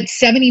 but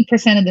 70%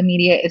 of the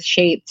media is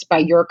shaped by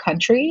your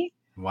country.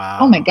 Oh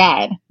my Wow.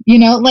 God.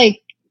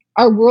 Like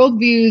our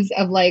worldviews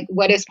of like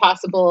what is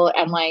possible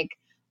and like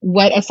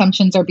what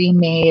assumptions are being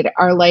made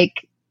are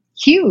like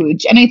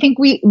huge. And I think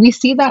we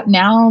see that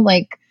now,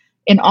 like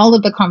in all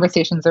of the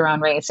conversations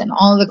around race and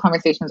all of the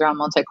conversations around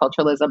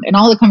multiculturalism and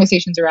all the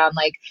conversations around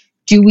like,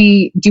 do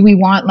we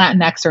want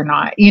Latinx or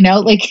not? You know,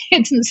 like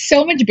it's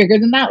so much bigger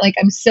than that. Like,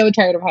 I'm so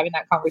tired of having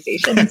that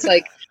conversation. It's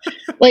like,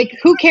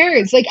 who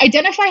cares? Like,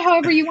 identify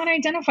however you want to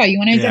identify. You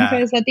want to identify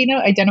Yeah. as Latino,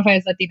 identify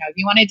as Latino. If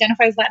you want to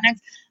identify as Latinx,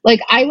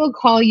 like, I will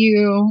call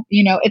you,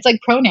 you know, it's like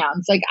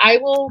pronouns. Like, I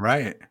will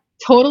Right.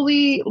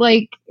 totally,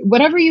 like,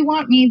 whatever you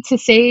want me to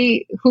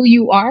say who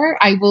you are,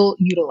 I will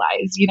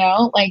utilize, you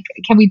know? Like,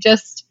 can we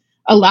just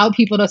allow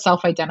people to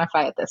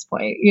self-identify at this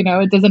point? You know,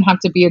 it doesn't have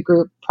to be a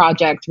group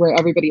project where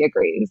everybody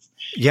agrees.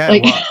 Yeah.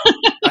 Like,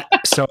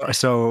 Well,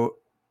 so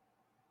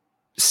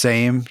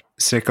same,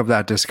 sick of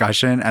that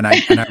discussion.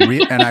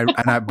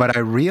 But I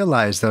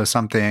realized though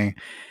something,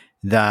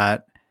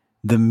 that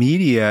the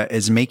media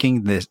is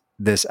making this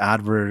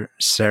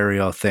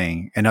adversarial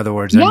thing. In other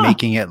words, they're yeah,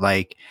 making it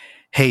like,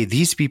 hey,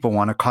 these people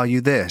want to call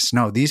you this.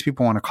 No, these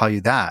people want to call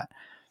you that.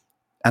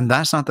 And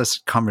that's not this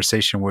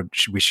conversation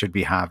which we should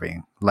be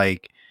having.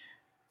 Like,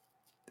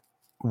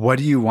 what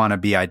do you want to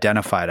be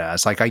identified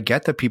as? Like, I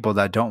get the people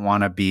that don't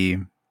want to be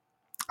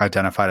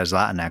identified as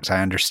Latinx.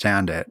 I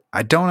understand it.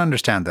 I don't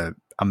understand the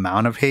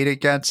amount of hate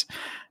it gets.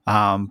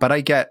 But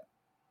I get,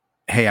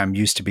 hey, I'm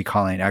used to be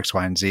calling X,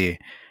 Y, and Z.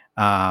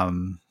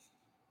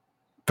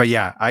 But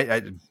yeah,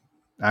 I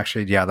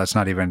actually, yeah, let's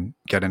not even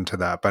get into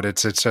that. But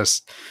it's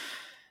just,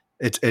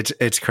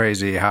 it's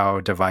crazy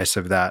how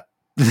divisive that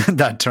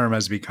that term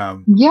has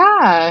become.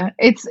 yeah,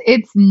 it's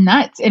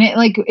nuts. And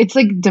it's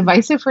like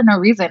divisive for no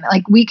reason.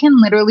 Like, we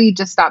can literally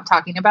just stop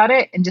talking about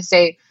it and just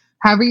say,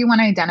 however you want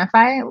to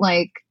identify.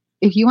 Like,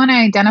 if you want to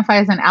identify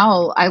as an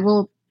owl, I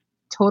will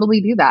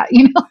totally do that.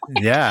 You know,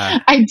 Yeah.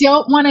 I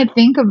don't want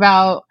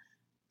to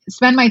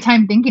spend my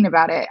time thinking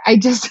about it. I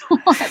just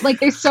want, like,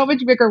 there's so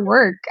much bigger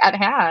work at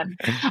hand.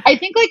 I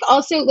think, like,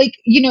 also, like,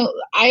 you know,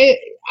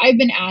 I've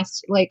been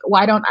asked, like,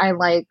 why don't I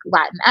like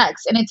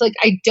Latinx? And it's like,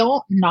 I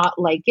don't not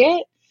like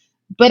it,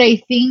 but I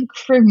think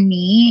for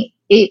me,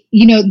 it,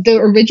 you know, the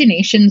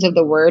originations of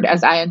the word,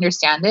 as I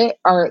understand it,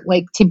 are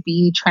like to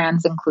be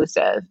trans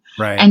inclusive,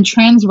 Right. and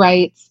trans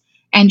rights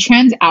and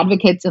trans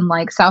advocates in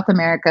like South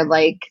America,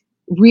 like,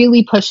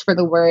 really pushed for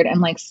the word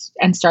and like,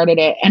 and started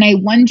it. And I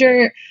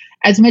wonder,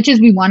 as much as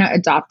we want to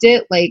adopt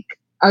it, like,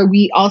 are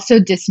we also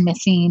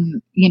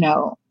dismissing, you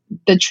know,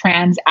 the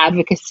trans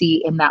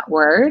advocacy in that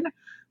word,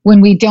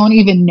 when we don't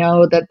even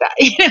know that,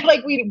 you know,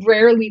 like, we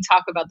rarely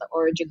talk about the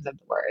origins of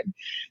the word,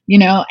 you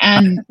know,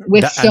 and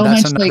with And so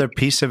that's much, like, another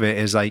piece of it,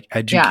 is like yeah,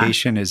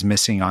 education is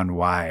missing on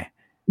why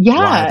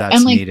yeah. And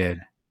that's like,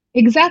 needed.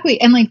 exactly.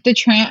 And like the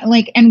trans,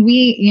 like, and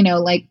we, you know,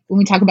 like when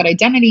we talk about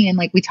identity and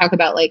like we talk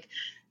about like,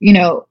 you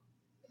know,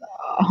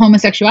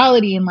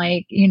 homosexuality and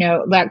like, you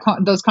know,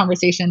 those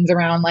conversations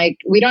around, like,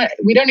 we don't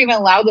even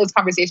allow those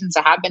conversations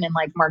to happen in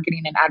like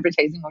marketing and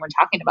advertising when we're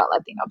talking about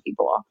Latino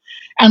people,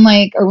 and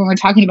like, or when we're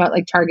talking about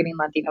like targeting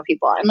Latino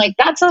people, and like,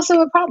 that's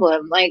also a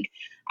problem. Like,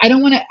 I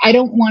don't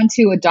want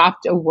to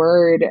adopt a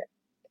word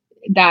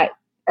that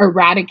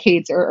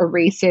eradicates or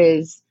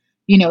erases,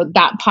 you know,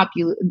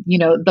 you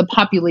know, the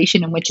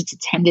population in which it's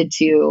intended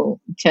to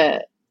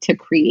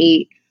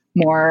create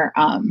more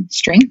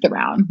strength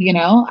around. You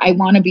know, I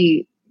want to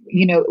be,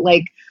 you know,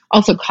 like,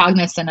 also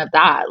cognizant of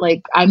that.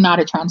 Like, I'm not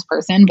a trans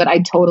person, but I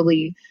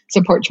totally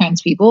support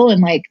trans people,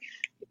 and like,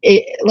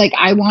 like,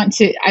 I want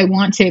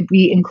to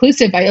be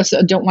inclusive. I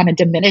also don't want to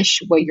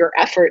diminish what your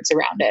efforts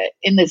around it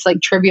in this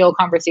like trivial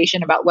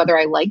conversation about whether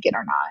I like it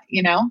or not,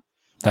 you know?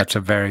 That's a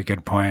very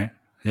good point.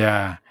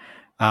 Yeah.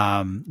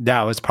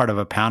 That was part of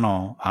a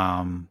panel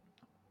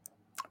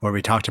where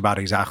we talked about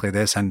exactly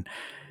this. And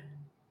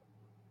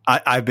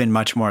I've been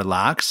much more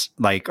lax,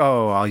 like,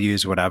 oh, I'll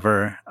use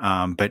whatever.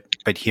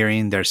 But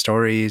hearing their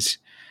stories,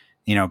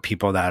 you know,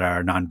 people that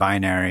are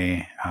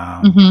non-binary,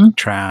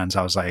 trans,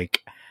 I was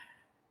like,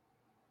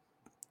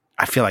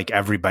 I feel like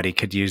everybody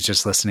could use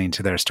just listening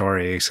to their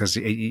stories, because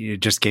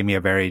it just gave me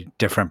a very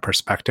different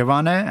perspective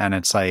on it. And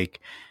it's like,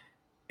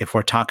 if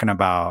we're talking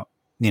about,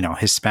 you know,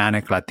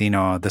 Hispanic,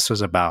 Latino, this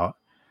was about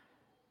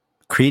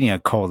creating a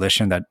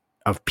coalition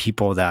of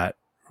people that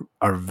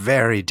are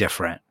very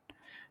different.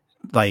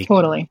 Like,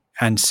 Totally.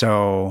 and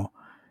so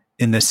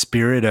in the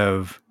spirit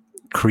of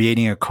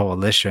creating a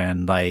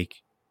coalition, like,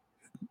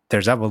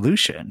 there's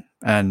evolution,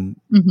 and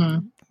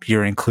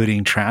you're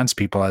including trans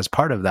people as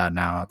part of that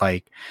now.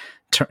 Like,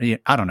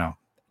 I don't know,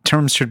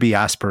 terms should be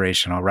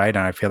aspirational, right?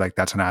 And I feel like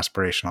that's an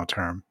aspirational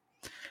term.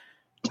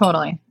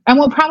 Totally. And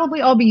we'll probably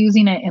all be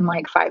using it in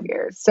like 5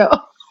 years. So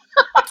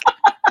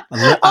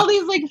all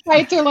these like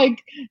fights are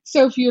like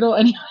so futile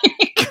anyway.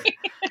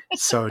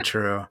 So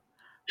true.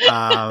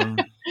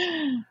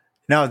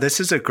 No,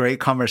 this is a great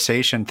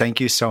conversation. Thank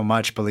you so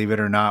much. Believe it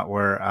or not,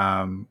 we're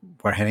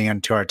heading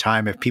into our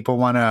time. If people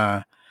want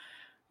to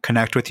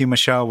connect with you,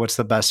 Michelle, what's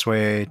the best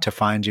way to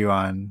find you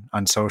on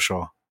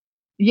social?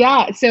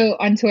 Yeah. So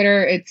on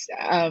Twitter, it's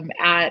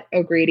at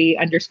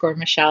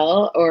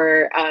O'Grady_Michelle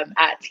or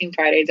at Team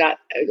Friday.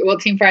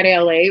 Team Friday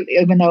LA,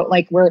 even though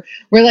like we're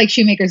like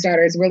shoemakers'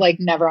 daughters, we're like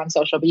never on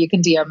social, but you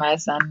can DM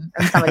us and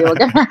somebody will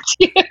get back to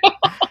you.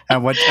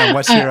 And what's your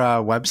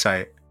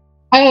website?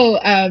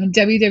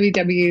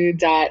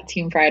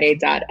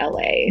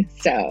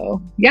 www.teamfriday.la.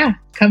 So yeah,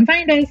 come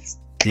find us.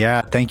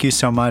 Yeah. Thank you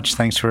so much.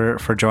 Thanks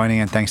for joining,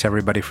 and thanks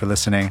everybody for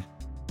listening.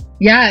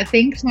 Yeah.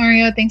 Thanks,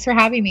 Mario. Thanks for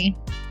having me.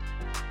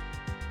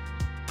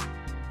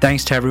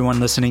 Thanks to everyone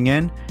listening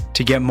in.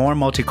 To get more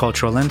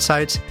multicultural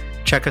insights,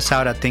 check us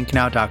out at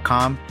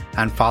thinknow.com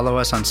and follow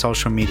us on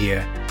social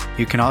media.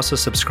 You can also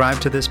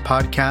subscribe to this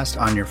podcast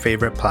on your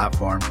favorite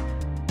platform.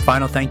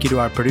 Final thank you to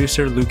our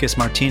producer, Lucas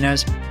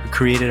Martinez, who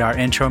created our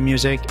intro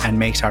music and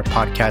makes our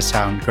podcast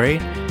sound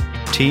great.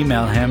 To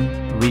email him,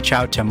 reach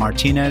out to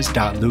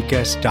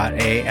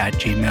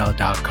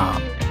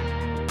martinez.lucas.a@gmail.com.